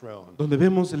sits on the throne. donde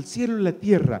vemos el cielo y la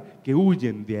tierra que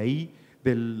huyen de ahí,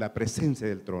 de la presencia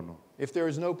del trono. If there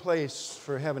is no place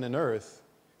for heaven and earth,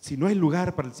 Si no hay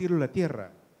lugar para el cielo y la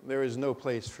tierra, there is no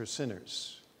place for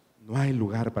sinners. no hay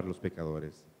lugar para los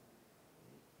pecadores.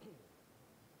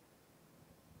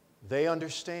 They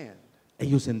understand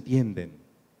Ellos entienden,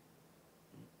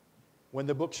 when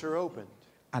the books are opened,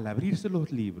 al abrirse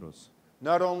los libros,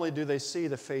 not only do they see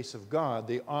the face of God,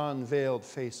 the unveiled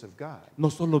face of God, no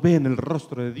solo ven el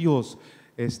rostro de Dios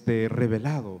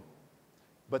revelado,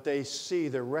 but they see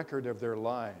the record of their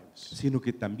lives. sino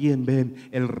que también ven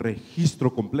el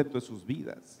registro completo de sus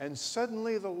vidas. And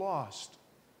suddenly the lost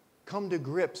come to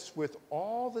grips with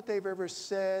all that they've ever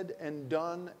said and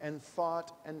done and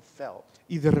thought and felt.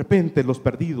 Y de repente los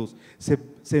perdidos se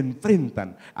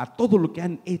enfrentan a todo lo que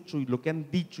han hecho y lo que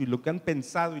han dicho y lo que han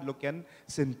pensado y lo que han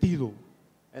sentido.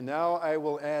 And now I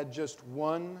will add just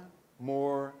one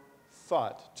more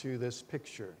thought to this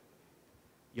picture.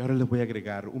 Y ahora les voy a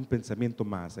agregar un pensamiento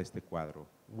más a este cuadro.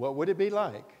 What would it be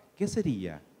like ¿Qué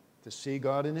sería to see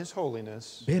God in His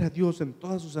holiness ver a Dios en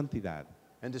toda su santidad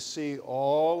and to see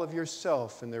all of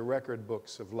yourself in the record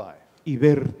books of life? y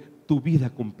ver tu vida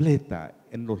completa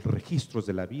en los registros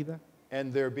de la vida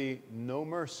And there be no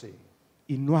mercy,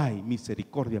 y no hay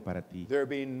misericordia para ti there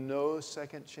be no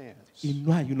second chance, y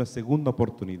no hay una segunda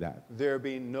oportunidad there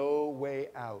be no way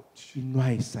out. y no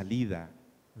hay salida?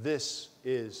 This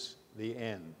is the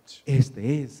end.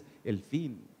 Este es el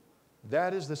fin.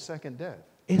 That is the second death.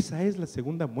 Esa es la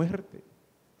segunda muerte.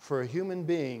 For human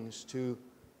beings to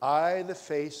eye the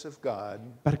face of God,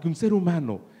 Para que un ser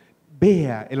humano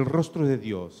vea el rostro de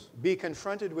Dios, be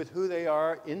confronted with who they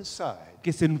are inside,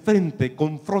 que se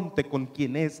confronte con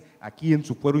quien es aquí en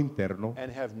su fuero interno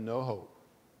and have no hope.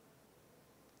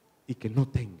 y que no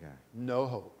tenga, No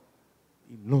hope.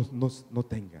 y no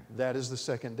tenga That is the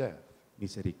second death.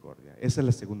 misericordia. Esa es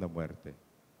la segunda muerte.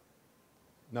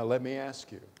 Now let me ask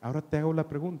you, Ahora te hago la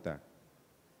pregunta,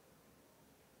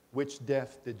 which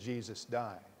death did Jesus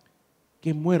die?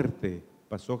 ¿qué muerte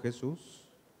pasó Jesús?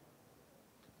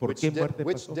 ¿Por Which, qué muerte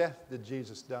which pasó? death did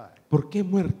Jesus die? ¿Por qué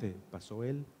muerte pasó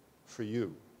Él For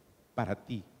you. para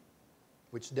ti?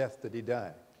 Which death did He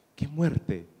die? ¿Qué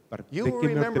muerte? You ¿De will qué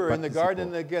muerte remember in the Garden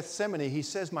participó? of Gethsemane, He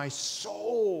says, my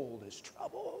soul is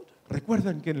troubled.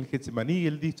 Recuerdan que en el Getsemaní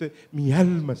Él dice, mi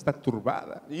alma está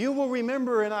turbada. You will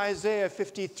remember in Isaiah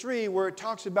 53 where it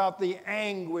talks about the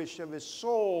anguish of his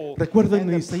soul Recuerdan and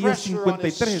en the Isaías pressure on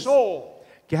his 53 soul.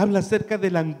 que habla acerca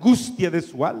de la angustia de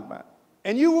su alma.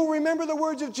 And you will remember the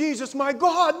words of Jesus, my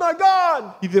God, my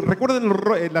God. Y recuerden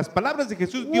las palabras de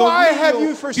Jesús, Dios Why have you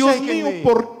mío, forsaken Dios mío, me?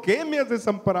 ¿por qué me has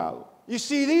desamparado? You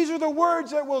see, these are the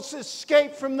words that will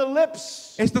escape from the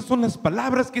lips Estas son las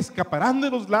palabras que escaparán de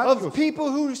los labios of people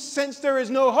who sense there is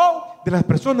no hope. de las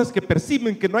personas que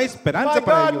perciben que no hay esperanza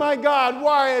para ellos. My God,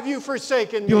 why have you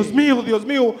forsaken Dios me?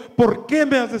 mío, ¿por qué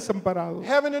me has desamparado?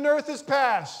 Heaven and earth is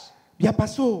past. Ya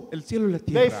pasó el cielo y la They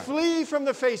tierra. flee from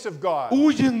the face of God.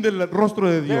 Huyen del rostro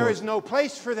de There Dios. is no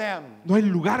place for them. No hay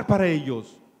lugar para ellos.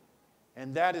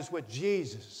 And that is what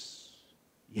Jesus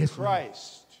Y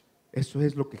eso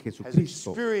es lo que has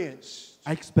Jesucristo experienced.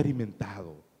 ha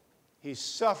experimentado. He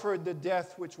suffered the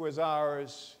death which was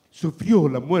ours, Sufrió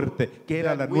la muerte que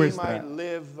era la that we might nuestra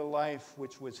live the life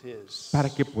which was His. para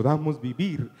que podamos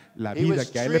vivir la He vida was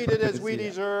que a Él le treated as we pertenecía.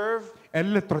 deserve, A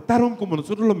Él le trataron como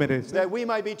nosotros lo merecemos that we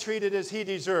might be treated as He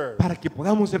deserved. para que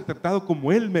podamos ser tratados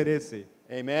como Él merece.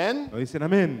 Amen? ¿No dicen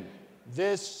amén?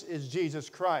 This is Jesus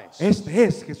Christ. Este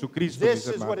es Jesucristo, mis This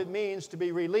is what hermanos. it means to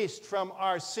be released from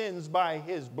our sins by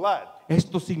His blood.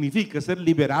 Esto significa ser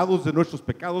liberados de nuestros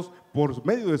pecados por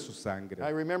medio de su I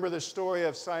sangre. remember the story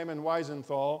of Simon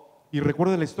Wiesenthal Y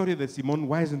recuerda la historia de Simón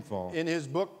Wiesenthal. in his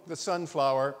book, The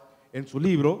Sunflower. En su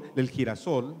libro, El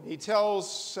girasol, He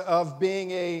tells of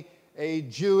being a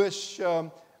Jewish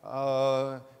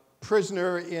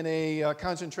prisoner in a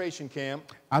concentration camp.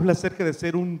 habla acerca de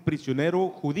ser un prisionero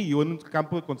judío en un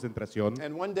campo de concentración.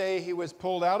 And one day he was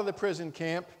pulled out of the prison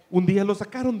camp Un día lo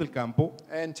sacaron del campo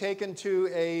and taken to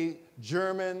a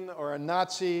German or a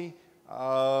Nazi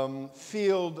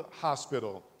field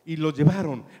hospital. y lo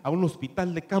llevaron a un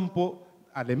hospital de campo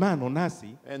alemán o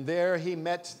nazi. And there he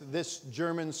met this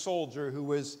German soldier who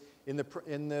was in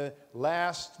the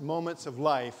last moments of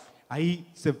life. Ahí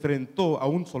se enfrentó a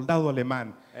un soldado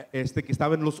alemán que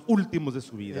estaba en los últimos de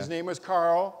su vida. His name was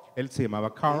Carl. Él se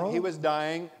llamaba Carl, He was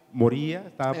dying. moría,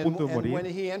 estaba a punto de And when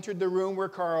morir. he entered the room where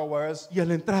Carl was, Y al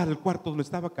entrar al cuarto donde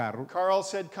estaba Carl, Carl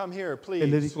said, "Come here,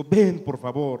 él le please." dijo, ven por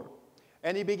favor.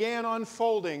 And he began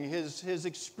unfolding his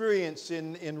experience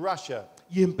in Russia.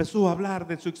 Y empezó a hablar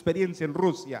de su experiencia en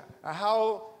Rusia.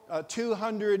 How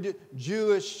 200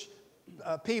 Jewish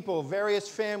people, various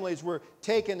families, were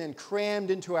taken and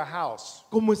crammed into a house.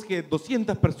 ¿Cómo es que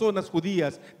 200 personas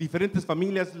judías, diferentes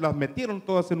familias, las metieron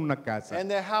todas en una casa? And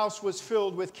the house was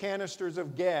filled with canisters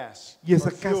of gas. Y esa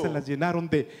or casa fuel. las llenaron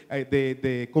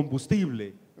de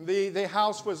combustible. The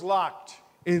house was locked.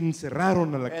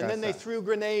 encerraron a la And then they casa, threw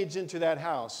grenades into that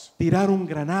house. tiraron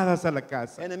granadas a la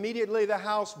casa. And immediately the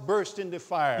house burst into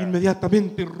fire.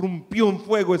 Inmediatamente irrumpió en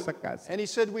fuego esa casa. And he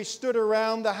said, we stood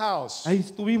around the house Ahí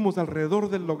estuvimos alrededor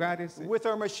del hogar ese, with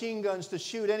our machine guns to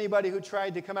shoot anybody who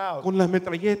tried to come out. con las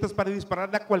metralletas para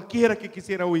dispararle a cualquiera que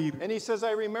quisiera huir. And he says,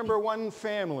 I remember one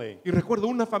family, Y recuerdo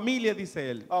una familia, dice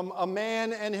él, a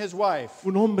man and his wife,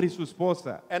 un hombre y su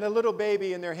esposa, and a little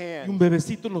baby in their y un hand.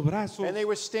 bebecito en los brazos, And they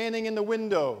were standing in the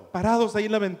window, parados ahí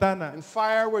en la ventana. and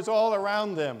fire was all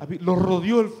around them. Los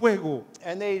rodeó el fuego,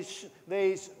 And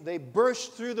they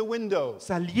burst through the window,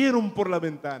 salieron por la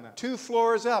ventana, 2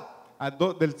 floors up,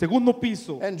 del segundo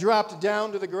piso, and dropped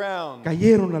down to the ground.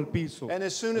 cayeron al piso. And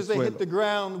as soon as al they hit suelo. the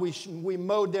ground, we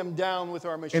mowed them down with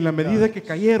our machine En la medida guns. que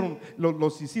cayeron,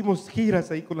 los hicimos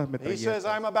giras ahí con las He says, metralletas.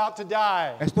 I'm about to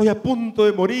die, Estoy a punto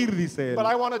de morir, dice él, but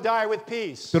I want to die with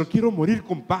peace. pero quiero morir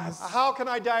con paz. How can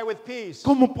I die with peace?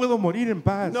 ¿Cómo puedo morir en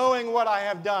paz? Knowing what I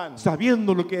have done.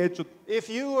 Sabiendo lo que he hecho. If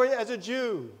you, as a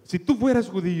Jew, Si tú fueras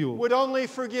judío, would only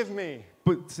forgive me,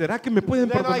 pues, ¿será que me pueden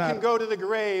then I can perdonar? go to the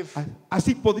grave.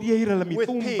 Así podría ir a mi With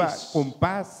tumba peace. con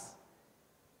paz.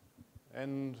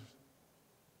 And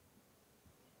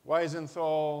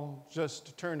Weisenthal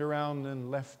just turned around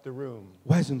and left the room.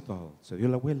 Weisenthal se dio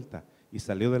la vuelta y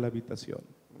salió de la habitación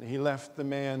He left the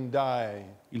man die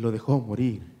y lo dejó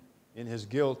morir in his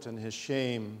guilt and his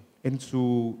shame en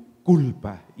su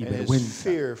culpa y and his vergüenza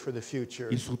fear for the future.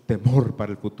 y su temor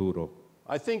para el futuro.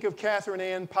 I think of Catherine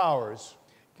Ann Powers.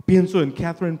 Pienso en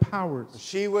Catherine Powers.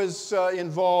 She was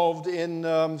involved in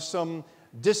some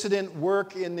dissident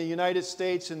work in the United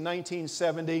States in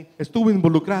 1970. Estuvo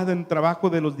involucrada en trabajo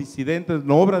de los disidentes,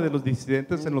 en obra de los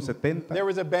disidentes en los 70. There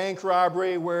was a bank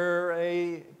robbery where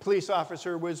a police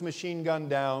officer was machine gunned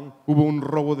down. Hubo un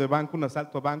robo de banco, un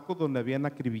asalto a banco donde habían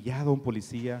acribillado a un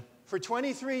policía. For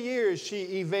 23 years,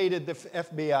 she evaded the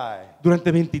FBI.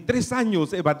 Durante 23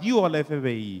 años evadió a la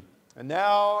FBI. And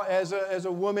now, as a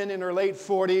woman in her late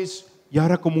 40s, Y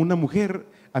ahora como una mujer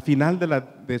a final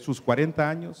de sus 40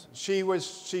 años,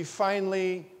 she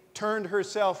finally turned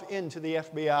herself into the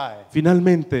FBI.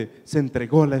 finalmente se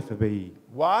entregó a la FBI.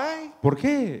 Why? ¿Por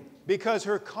qué? Because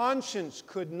her conscience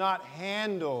could not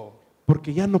handle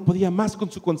Porque ya no podía más con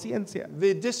su conciencia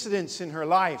the dissidence in her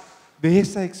life. de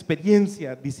esa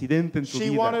experiencia disidente en su She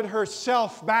vida. wanted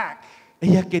herself back.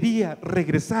 Ella quería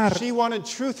regresar. She wanted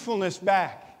truthfulness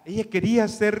back. Ella quería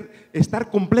estar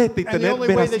completa y And the tener only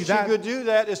way that she veracidad. could do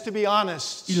that is to be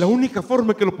honest. Y la única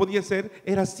forma que lo podía hacer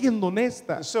era siendo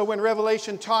honesta. So when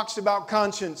Revelation talks about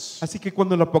conscience, Así que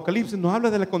cuando el Apocalipsis nos habla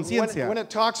de la when conciencia, it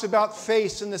talks about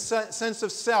face and the sense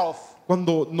of self,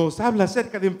 cuando nos habla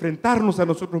acerca de enfrentarnos a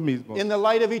nosotros mismos, in the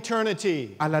light of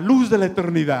eternity, a la luz de la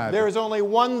eternidad, there is only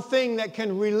one thing that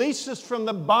can release us from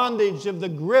the bondage of the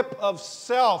grip of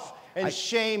self and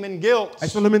shame and guilt. hay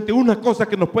solamente una cosa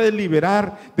que nos puede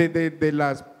liberar de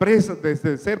las presas,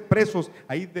 de ser presos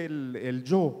ahí del el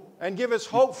yo, And give us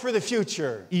hope for the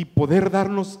future. y poder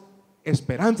darnos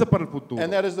esperanza para el futuro.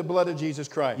 And that is the blood of Jesus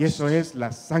Christ. Y eso es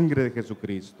la sangre de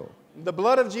Jesucristo. The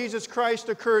blood of Jesus Christ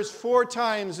occurs 4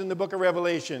 times in the book of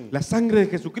Revelation. La sangre de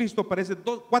Jesucristo aparece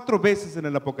 4 veces en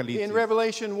el Apocalipsis. In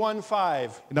Revelation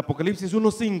 1:5, En Apocalipsis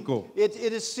 1:5 it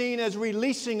is seen as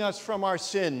releasing us from our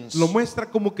sins, lo muestra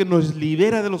como que nos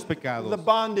libera de los pecados, the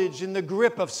bondage and the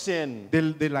grip of sin.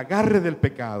 del agarre del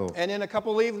pecado. And in a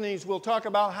couple evenings, we'll talk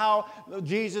about how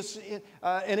Jesus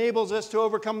enables us to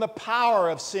overcome the power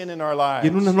of sin in our Y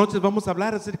en unas lives. noches vamos a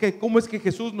hablar acerca de cómo es que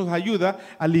Jesús nos ayuda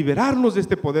a liberarnos de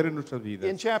este poder en nuestras In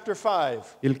vidas. chapter 5,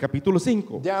 Y el capítulo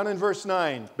 5, down in verse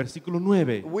 9, versículo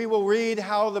 9, we will read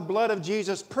how the blood of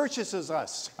Jesus purchases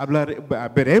us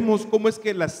veremos cómo es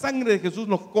que la sangre de Jesús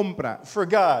nos compra for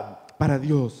God. para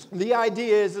Dios. The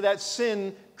idea is that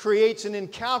sin creates an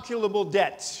incalculable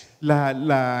debt.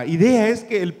 La idea es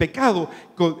que el pecado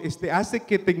hace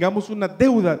que tengamos una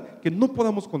deuda que no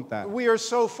podamos contar. We are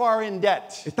so far in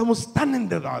debt Estamos tan that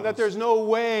endeudados there's no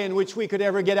way in which we could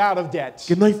ever get out of debt.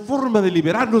 que no hay forma de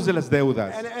liberarnos de las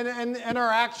deudas. And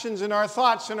our actions and our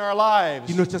thoughts and our Y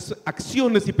lives nuestras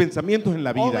acciones y pensamientos en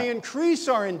la vida only increase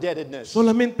our indebtedness.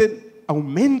 solamente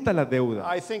aumenta la deuda.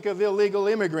 I think of illegal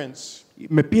immigrants Y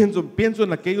pienso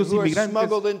en aquellos who are inmigrantes,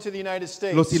 smuggled into the United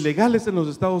los States. ilegales en los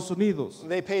Estados Unidos.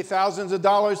 They pay thousands of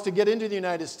dollars to get into the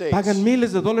United States. Pagan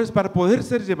miles de dólares para poder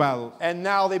ser llevados And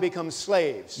now they become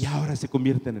slaves. y ahora se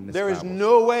convierten en There is esclavos.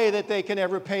 no way that they can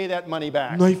ever pay that money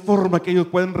back. No hay forma que ellos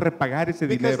puedan repagar ese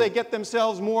Because dinero they get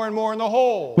themselves more and more in the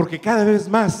hole. porque cada vez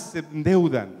más se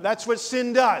endeudan. That's what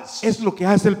sin does. Es lo que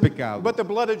hace el pecado. But the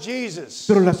blood of Jesus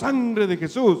Pero la sangre de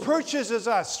Jesús purchases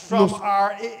us from Nos-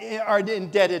 our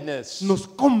indebtedness. nos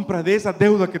compra de esa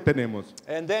deuda que tenemos.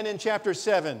 And then in chapter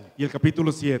 7, Y el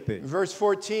capítulo 7, verse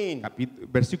 14,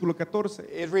 versículo 14,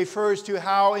 it refers to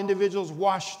how individuals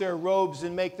wash their robes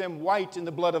and make them white in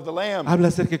the blood of the Lamb. habla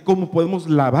acerca de cómo podemos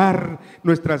lavar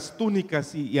nuestras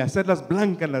túnicas y hacerlas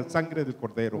blancas en la sangre del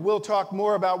Cordero. We'll talk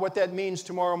more about what that means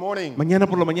tomorrow morning. Mañana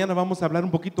por la mañana vamos a hablar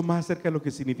un poquito más acerca de lo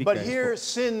que significa But here,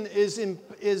 esto. sin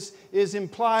is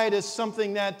implied as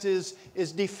something that is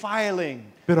defiling,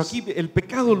 Pero aquí el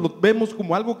pecado lo vemos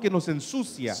como algo que nos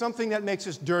ensucia, something that makes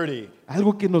us dirty.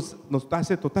 algo que nos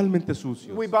hace totalmente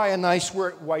sucios. We buy a nice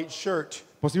white shirt,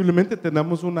 Posiblemente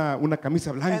tenemos una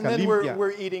camisa and blanca then limpia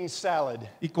we're eating salad,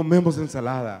 y comemos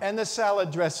ensalada. and the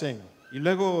salad dressing, Y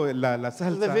luego la the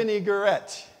salsa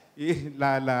vinaigrette, y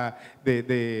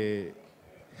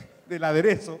del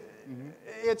aderezo.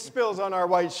 it spills on our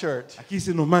white shirt, Aquí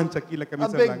se nos mancha aquí la a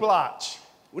camisa big blanca. blotch,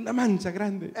 Una mancha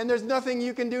grande. and there's nothing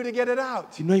you can do to get it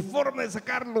out. Y no hay forma de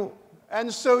sacarlo. And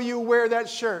so you wear that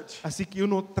shirt, Así que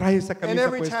uno trae esa and camisa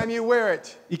every puesta. time you wear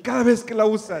it, Y cada vez que la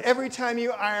usas, every time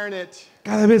you iron it,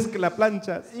 cada vez que la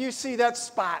planchas, you see that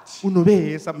spot. uno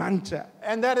ve esa mancha.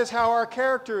 And that is how our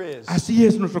character is. Así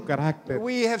es nuestro carácter.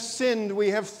 We have sinned, we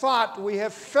have thought, we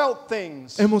have felt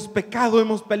things, Hemos pecado,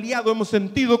 hemos peleado, hemos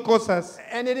sentido cosas.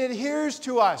 and it adheres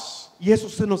to us. Y eso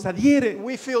se nos adhiere.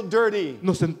 We feel dirty,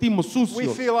 Nos sentimos we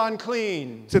sucios. feel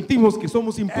unclean, Sentimos que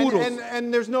somos and, impuros.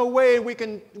 and there's no way we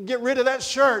can get rid of that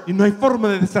shirt. Y no hay forma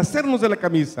de deshacernos de la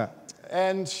camisa.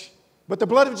 But the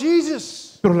blood of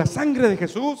Jesus Pero la sangre de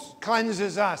Jesús,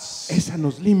 cleanses us, esa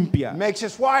nos limpia. makes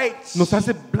us white. Nos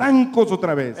hace blancos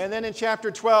otra vez. And then in chapter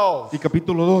 12, Y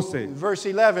capítulo 12, verse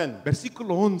 11,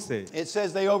 versículo 11. it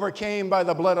says they overcame by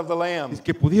the blood of the Lamb Es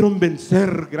que pudieron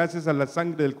vencer gracias a la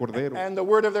sangre del Cordero and the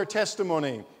word of their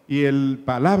testimony, y el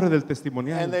palabra del and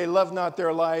testimonial. they loved not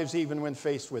their lives even when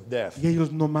faced with death. Y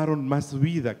ellos no amaron más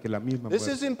vida que la misma This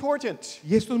muerte. is important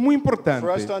Y esto es muy for us to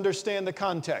importante understand the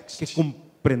context. que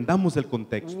comprendamos el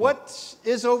contexto.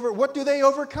 What do they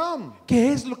overcome?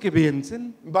 ¿Qué es lo que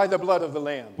vencen By the blood of the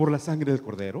Lamb. por la sangre del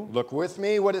Cordero? Look with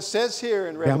me what it says here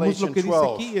in Veamos lo Revelation que dice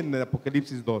 12. aquí en el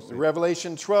Apocalipsis 12.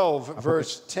 Revelation 12,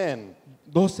 verse 10.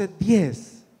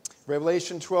 12:10.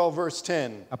 Revelation 12, verse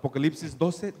 10. Apocalipsis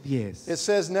 12:10. It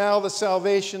says, now the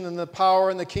salvation and the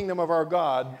power and the kingdom of our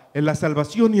God En la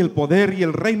salvación y el poder y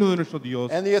el reino de nuestro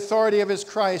Dios and the authority of his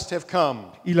Christ have come.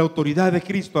 y la autoridad de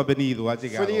Cristo ha venido, ha For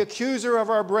llegado. the accuser of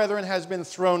our brethren has been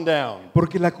thrown down.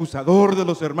 Porque el acusador de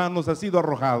los hermanos ha sido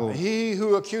arrojado. He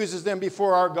who accuses them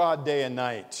before our God day and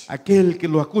night. Aquel que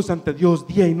lo acusa ante Dios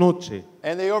día y noche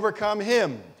And they overcome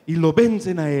him. y lo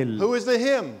vencen a él. Who is the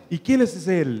him? ¿Y quién es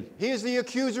él? He is the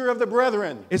accuser of the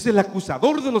brethren. Es el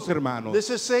acusador de los hermanos. This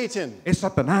is Satan. Es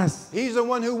Satanás. He's the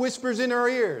one who whispers in our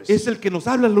ears. Es el que nos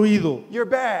habla al oído. You're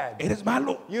bad. Eres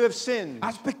malo. You have sinned.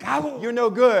 Has pecado. You're no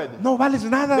good. No vales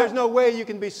nada. There's no way you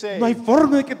can be saved. No hay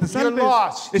forma de que te You're salves.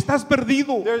 lost. Estás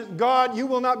perdido. There's God, you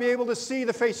will not be able to see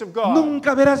the face of God.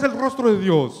 Nunca verás el rostro de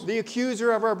Dios. The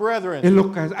accuser of our brethren. El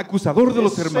acusador de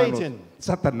los Es hermanos. Satan.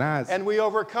 Satanás. And we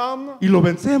overcome Y lo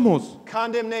vencemos.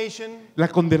 condemnation, La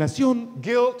condenación,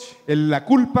 guilt, la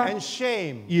culpa and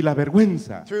shame y la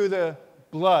vergüenza. through the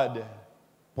blood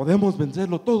Podemos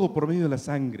vencerlo todo por medio de la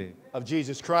sangre of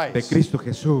Jesus de Christ. Cristo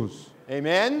Jesús. ¿No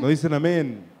Amen? dicen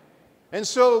amén? And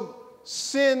so,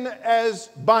 sin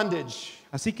as bondage.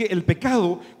 Así que el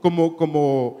pecado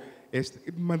como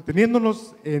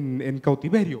manteniéndonos en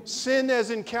cautiverio, Sin as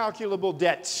incalculable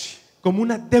debt. como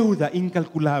una deuda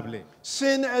incalculable.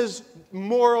 Sin as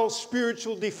moral,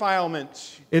 spiritual defilement.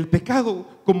 El pecado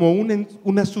como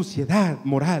una suciedad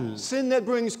moral. Sin that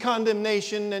brings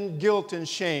condemnation and guilt and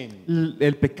shame.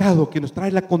 El pecado que nos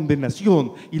trae la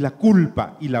condenación y la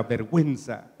culpa y la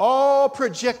vergüenza. All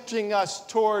projecting us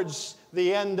towards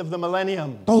the end of the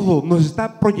millennium. Todo nos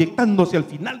está proyectando hacia el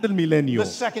final del milenio. The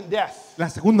second death. La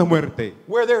segunda muerte,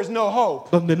 Where there is no hope.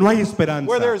 donde no hay esperanza,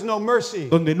 Where there is no mercy.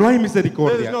 donde no hay There is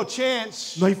misericordia, no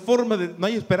chance. no hay no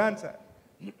hay esperanza.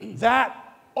 That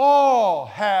all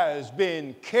has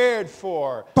been cared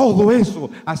for Todo eso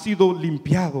ha sido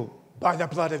limpiado by the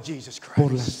blood of Jesus por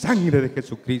la Christ. sangre de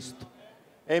Jesucristo.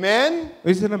 Amen?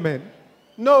 Dicen amén.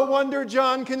 No wonder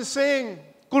John can sing.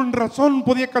 Con razón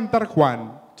podía cantar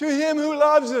Juan, To him who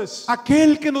loves us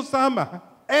aquel que nos ama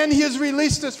and he has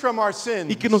released us from our y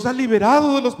sins que nos ha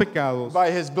liberado de los pecados by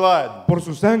his blood. por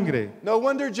su sangre. No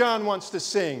wonder John wants to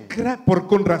sing.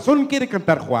 Con razón quiere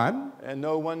cantar Juan And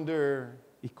no wonder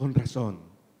y con razón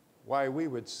why we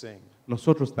would sing.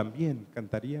 nosotros también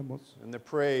cantaríamos. And the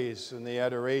praise and the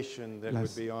adoration that would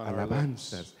Las be on our lips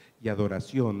alabanzas y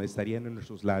adoración estarían en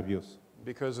nuestros labios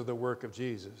because of the work of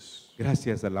Jesus.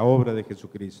 gracias a la obra de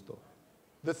Jesucristo.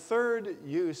 The third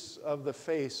use of the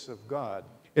face of God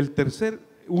El tercer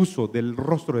uso del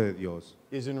rostro de Dios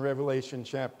is in Revelation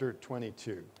chapter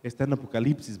 22, está en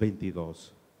Apocalipsis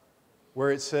 22,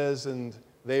 where it says, and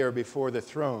they are before the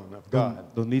throne of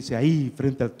God, donde dice ahí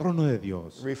frente al trono de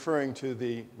Dios, referring to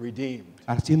the redeemed.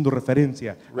 haciendo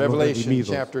referencia a los Revelation redimidos.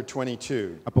 chapter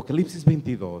 22, Apocalipsis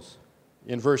 22,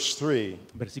 in verse 3,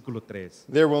 versículo 3.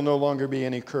 there will no longer be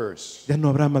any curse, Ya no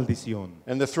habrá maldición.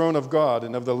 and the throne of God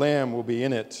and of the Lamb will be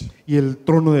in it, Y el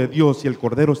trono de Dios y el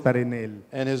Cordero estará en él.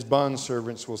 and his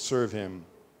bondservants will serve him,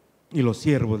 Y los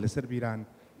siervos le servirán.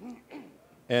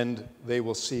 and they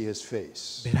will see his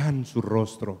face. Verán su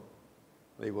rostro.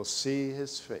 They will see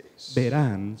his face.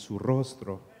 Verán su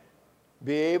rostro.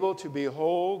 Be able to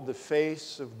behold the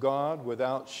face of God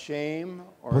without shame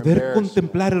or Poder embarrassment.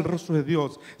 contemplar el rostro de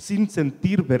Dios sin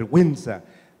sentir vergüenza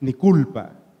ni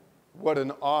culpa. What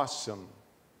an awesome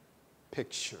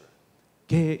picture.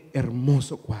 Qué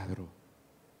hermoso cuadro.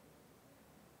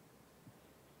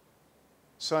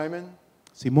 Simon,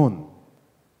 Simón,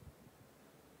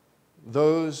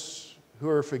 those who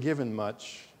are forgiven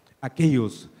much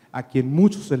aquellos a quien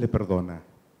mucho se le perdona,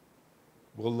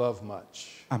 will love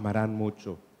much. amarán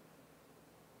mucho.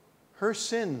 Her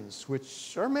sins,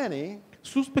 which are many,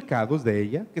 Sus pecados de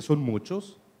ella, que son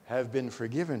muchos, have been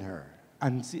forgiven her.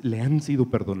 le han sido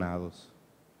perdonados.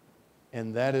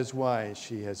 And that is why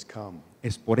she has come.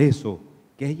 Es por eso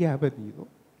que ella ha venido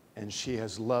And she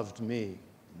has loved me y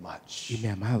much. me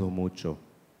ha amado mucho.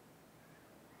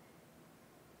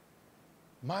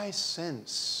 My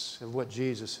sense of what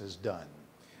Jesus has done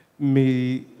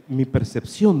Mi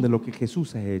percepción de lo que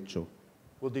Jesús ha hecho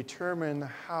will determine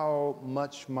how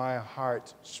much my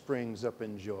heart springs up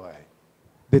in joy.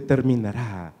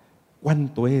 determinará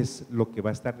cuánto es lo que va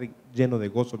a estar lleno de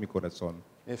gozo mi corazón.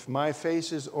 If my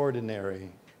face is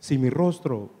ordinary Si mi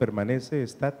rostro permanece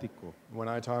estático when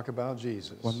I talk about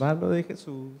Jesus, cuando hablo de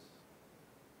Jesús,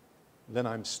 then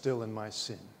I'm still in my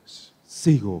sins.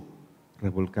 sigo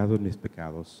revolcado en mis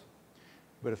pecados.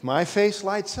 But if my face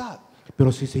lights up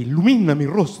Pero si se ilumina mi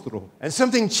rostro and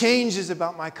something changes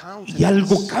about my y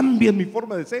algo countenance cambia en mi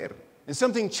forma de ser and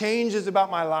something changes about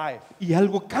my life y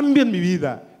algo cambia en mi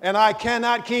vida and I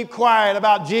cannot keep quiet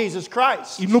about Jesus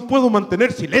Christ, y no puedo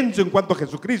mantener silencio en cuanto a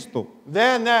Jesucristo,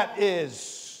 then that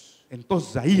is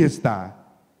entonces ahí está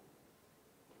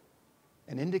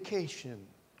an indication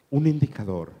un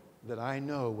indicador that I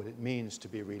know what it means to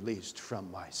be released from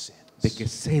my sins. de que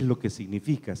sé lo que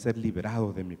significa ser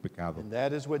liberado de mi pecado. And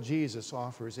that is what Jesus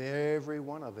offers every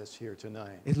one of us here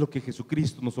tonight. Es lo que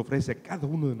Jesucristo nos ofrece a cada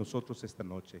uno de nosotros esta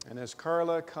noche. And as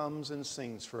Carla comes and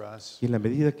sings for us, Y en la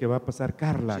medida que va a pasar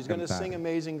Carla a she's going to cantar, sing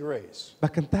Amazing Grace. va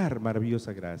a cantar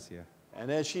Maravillosa Gracia. And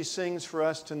as she sings for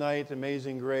us tonight,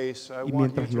 Amazing Grace, I Y want you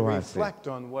mientras to lo hace, reflect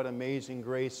on what Amazing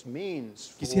Grace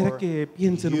means Quisiera for que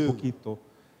piensen un you. poquito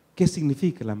qué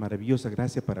significa la maravillosa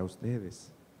gracia para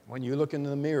ustedes. When you look in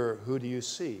the mirror, who do you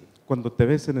see? Cuando te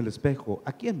ves en el espejo,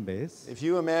 ¿a quién ves? If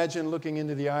you imagine looking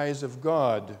into the eyes of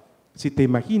God, Si te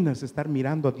imaginas estar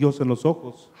mirando a Dios en los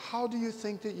ojos, how do you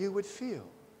think that you would feel?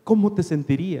 ¿cómo te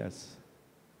sentirías?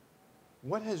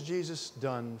 What has Jesus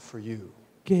done for you?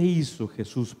 ¿Qué hizo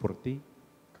Jesús por ti?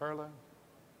 Carla?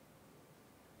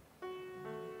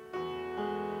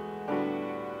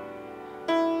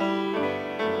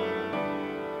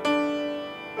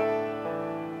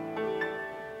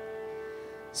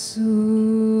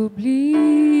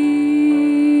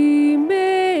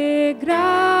 Sublime gracia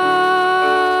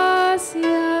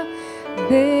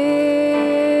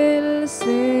del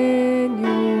Señor,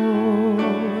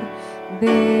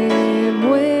 de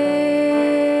muerte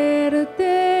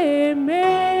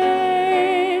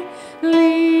me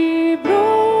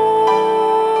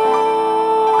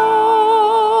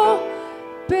libró,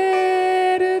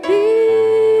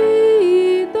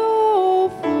 perdido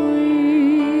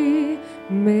fui,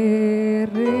 me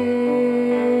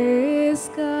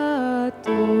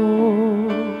rescató,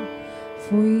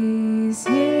 fui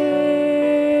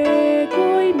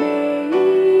ciego y me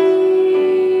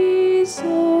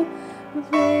hizo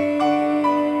ver.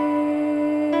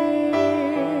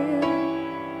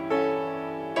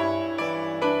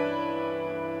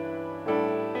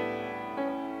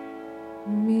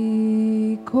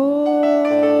 Mi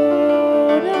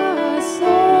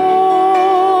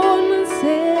corazón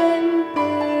se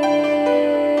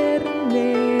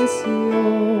enterneció,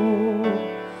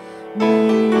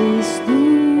 mis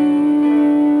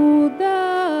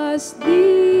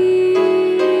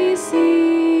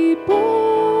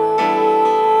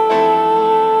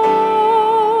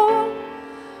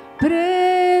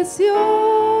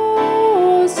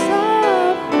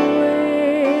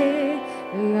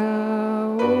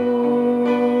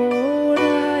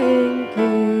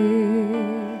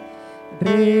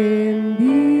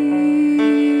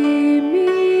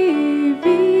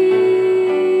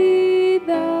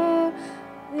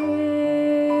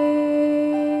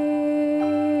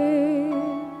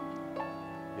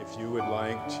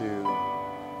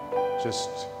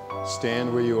just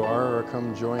stand where you are or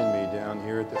come join me down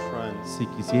here at the front. Si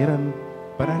quisieran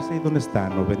pararse ahí donde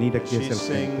están o venir aquí She hacia el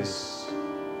frente, sings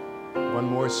one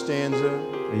more stanza.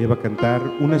 ella va a cantar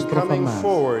una estrofa Coming más.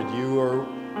 forward, you are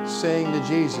saying to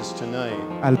Jesus tonight,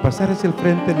 Al pasar hacia el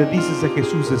frente le dices a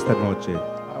Jesús esta noche: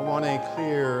 I want a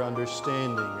clear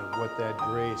understanding of what that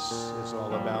grace is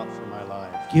all about for my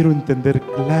life. quiero entender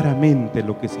claramente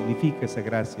lo que significa esa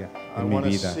gracia I en mi want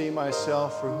to vida. see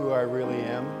myself for who I really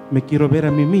am, Me quiero ver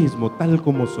a mí mismo tal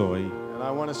como soy. and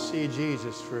I want to see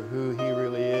Jesus for who he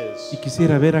really Y is.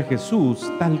 quisiera ver a Jesús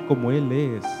tal como Él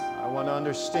es. I want to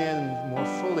understand more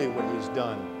fully what he's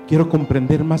done, Quiero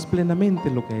comprender más plenamente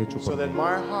lo que ha hecho so por that mí,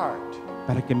 my heart,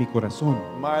 para que mi corazón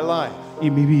my life, y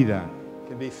mi vida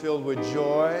can be filled with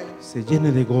joy se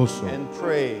llene de gozo and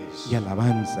praise y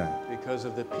alabanza because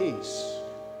of the peace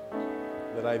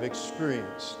that I've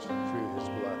experienced through his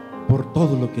blood. por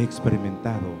todo lo que he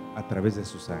experimentado a través de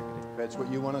su sangre. If that's what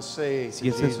you want to say to Si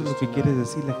es eso lo Jesus que quieres tonight,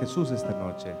 decirle a Jesús esta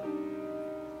noche,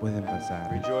 pueden pasar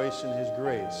rejoice in his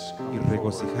grace. y Come forward.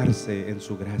 regocijarse en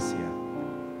su gracia.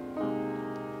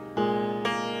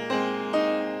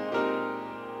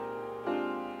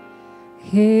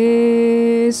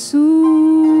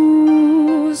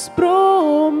 Jesús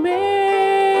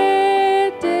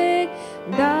promete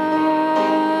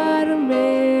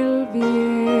darme el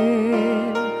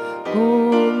bien,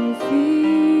 confío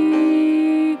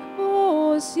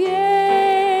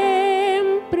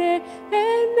siempre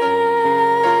en él,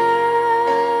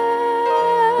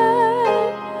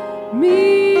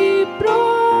 mi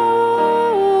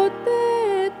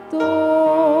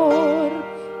protector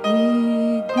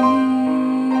y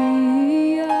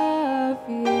guía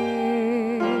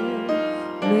fiel,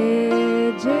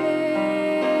 me llevará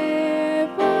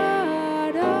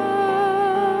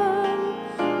al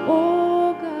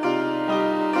hogar,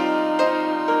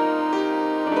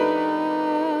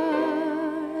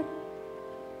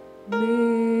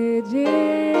 me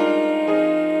llevará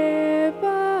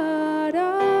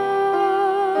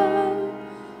al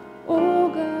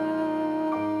hogar.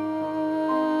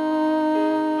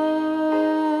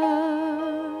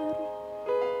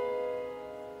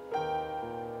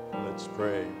 Let's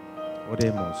pray.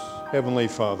 Oremos. Heavenly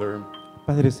Father,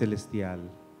 Padre Celestial,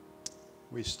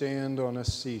 we stand on a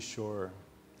seashore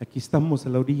aquí estamos a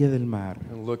la orilla del mar,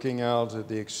 and looking out at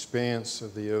the expanse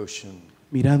of the ocean.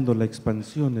 mirando las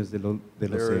expansiones del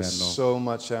There is océano. so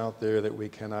much out there that we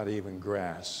cannot even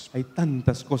grasp. Hay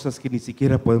tantas cosas que ni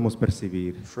siquiera podemos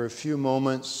percibir. For a few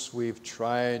moments, we've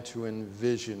tried to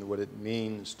envision what it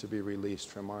means to be released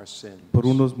from our sins. Por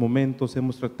unos momentos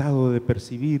hemos tratado de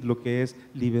percibir lo que es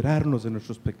liberarnos de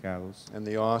nuestros pecados And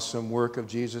the awesome work of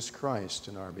Jesus Christ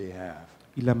in our behalf.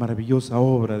 y la maravillosa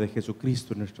obra de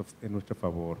Jesucristo en nuestro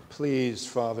favor. Please,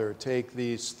 Father, take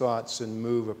these thoughts and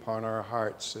move upon our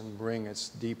hearts and bring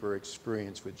us deeper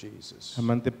experience with Jesus.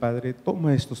 Amante Padre,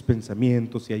 toma estos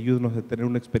pensamientos y ayúdanos a tener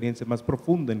una experiencia más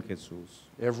profunda en Jesús.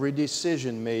 Every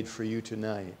decision made for you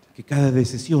tonight, Que cada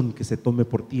decisión que se tome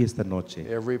por ti esta noche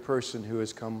every person who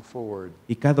has come forward,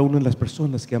 y cada una de las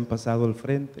personas que han pasado al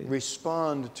frente,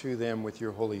 respond to them with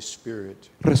your Holy Spirit,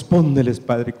 respóndeles,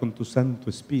 Padre, con tu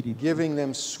Santo Espíritu, giving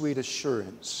them sweet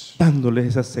assurance dándoles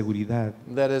esa seguridad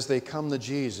that as they come to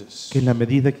Jesus, que en la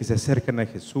medida que se acercan a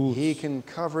Jesús, He can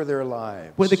cover their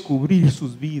lives puede cubrir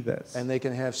sus vidas and they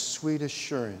can have sweet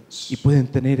assurance y pueden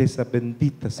tener esa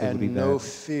bendita and seguridad no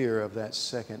fear of that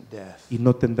second death. y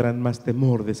no tendrán más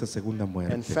temor de esa segunda In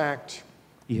muerte. fact,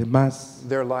 Y además,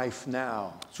 their life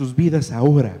now sus vidas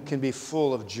ahora can be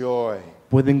full of joy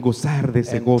pueden gozar de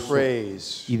ese and gozo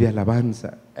praise y de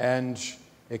alabanza and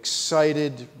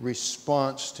excited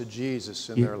response to Jesus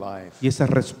in y, their life. y esa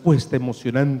respuesta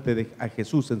emocionante a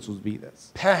Jesús en sus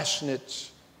vidas. Passionate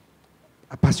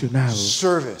Apasionados,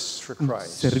 service for un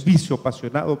Christ. servicio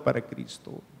apasionado para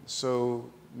Cristo. So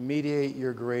mediate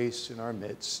your grace in our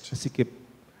midst. Así que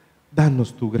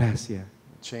danos tu gracia,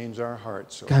 Change our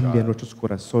hearts, O cambia God. nuestros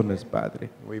corazones, Padre.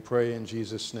 We pray in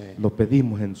Jesus' name. Lo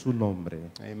pedimos en su nombre.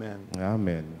 Amen.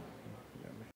 Amén.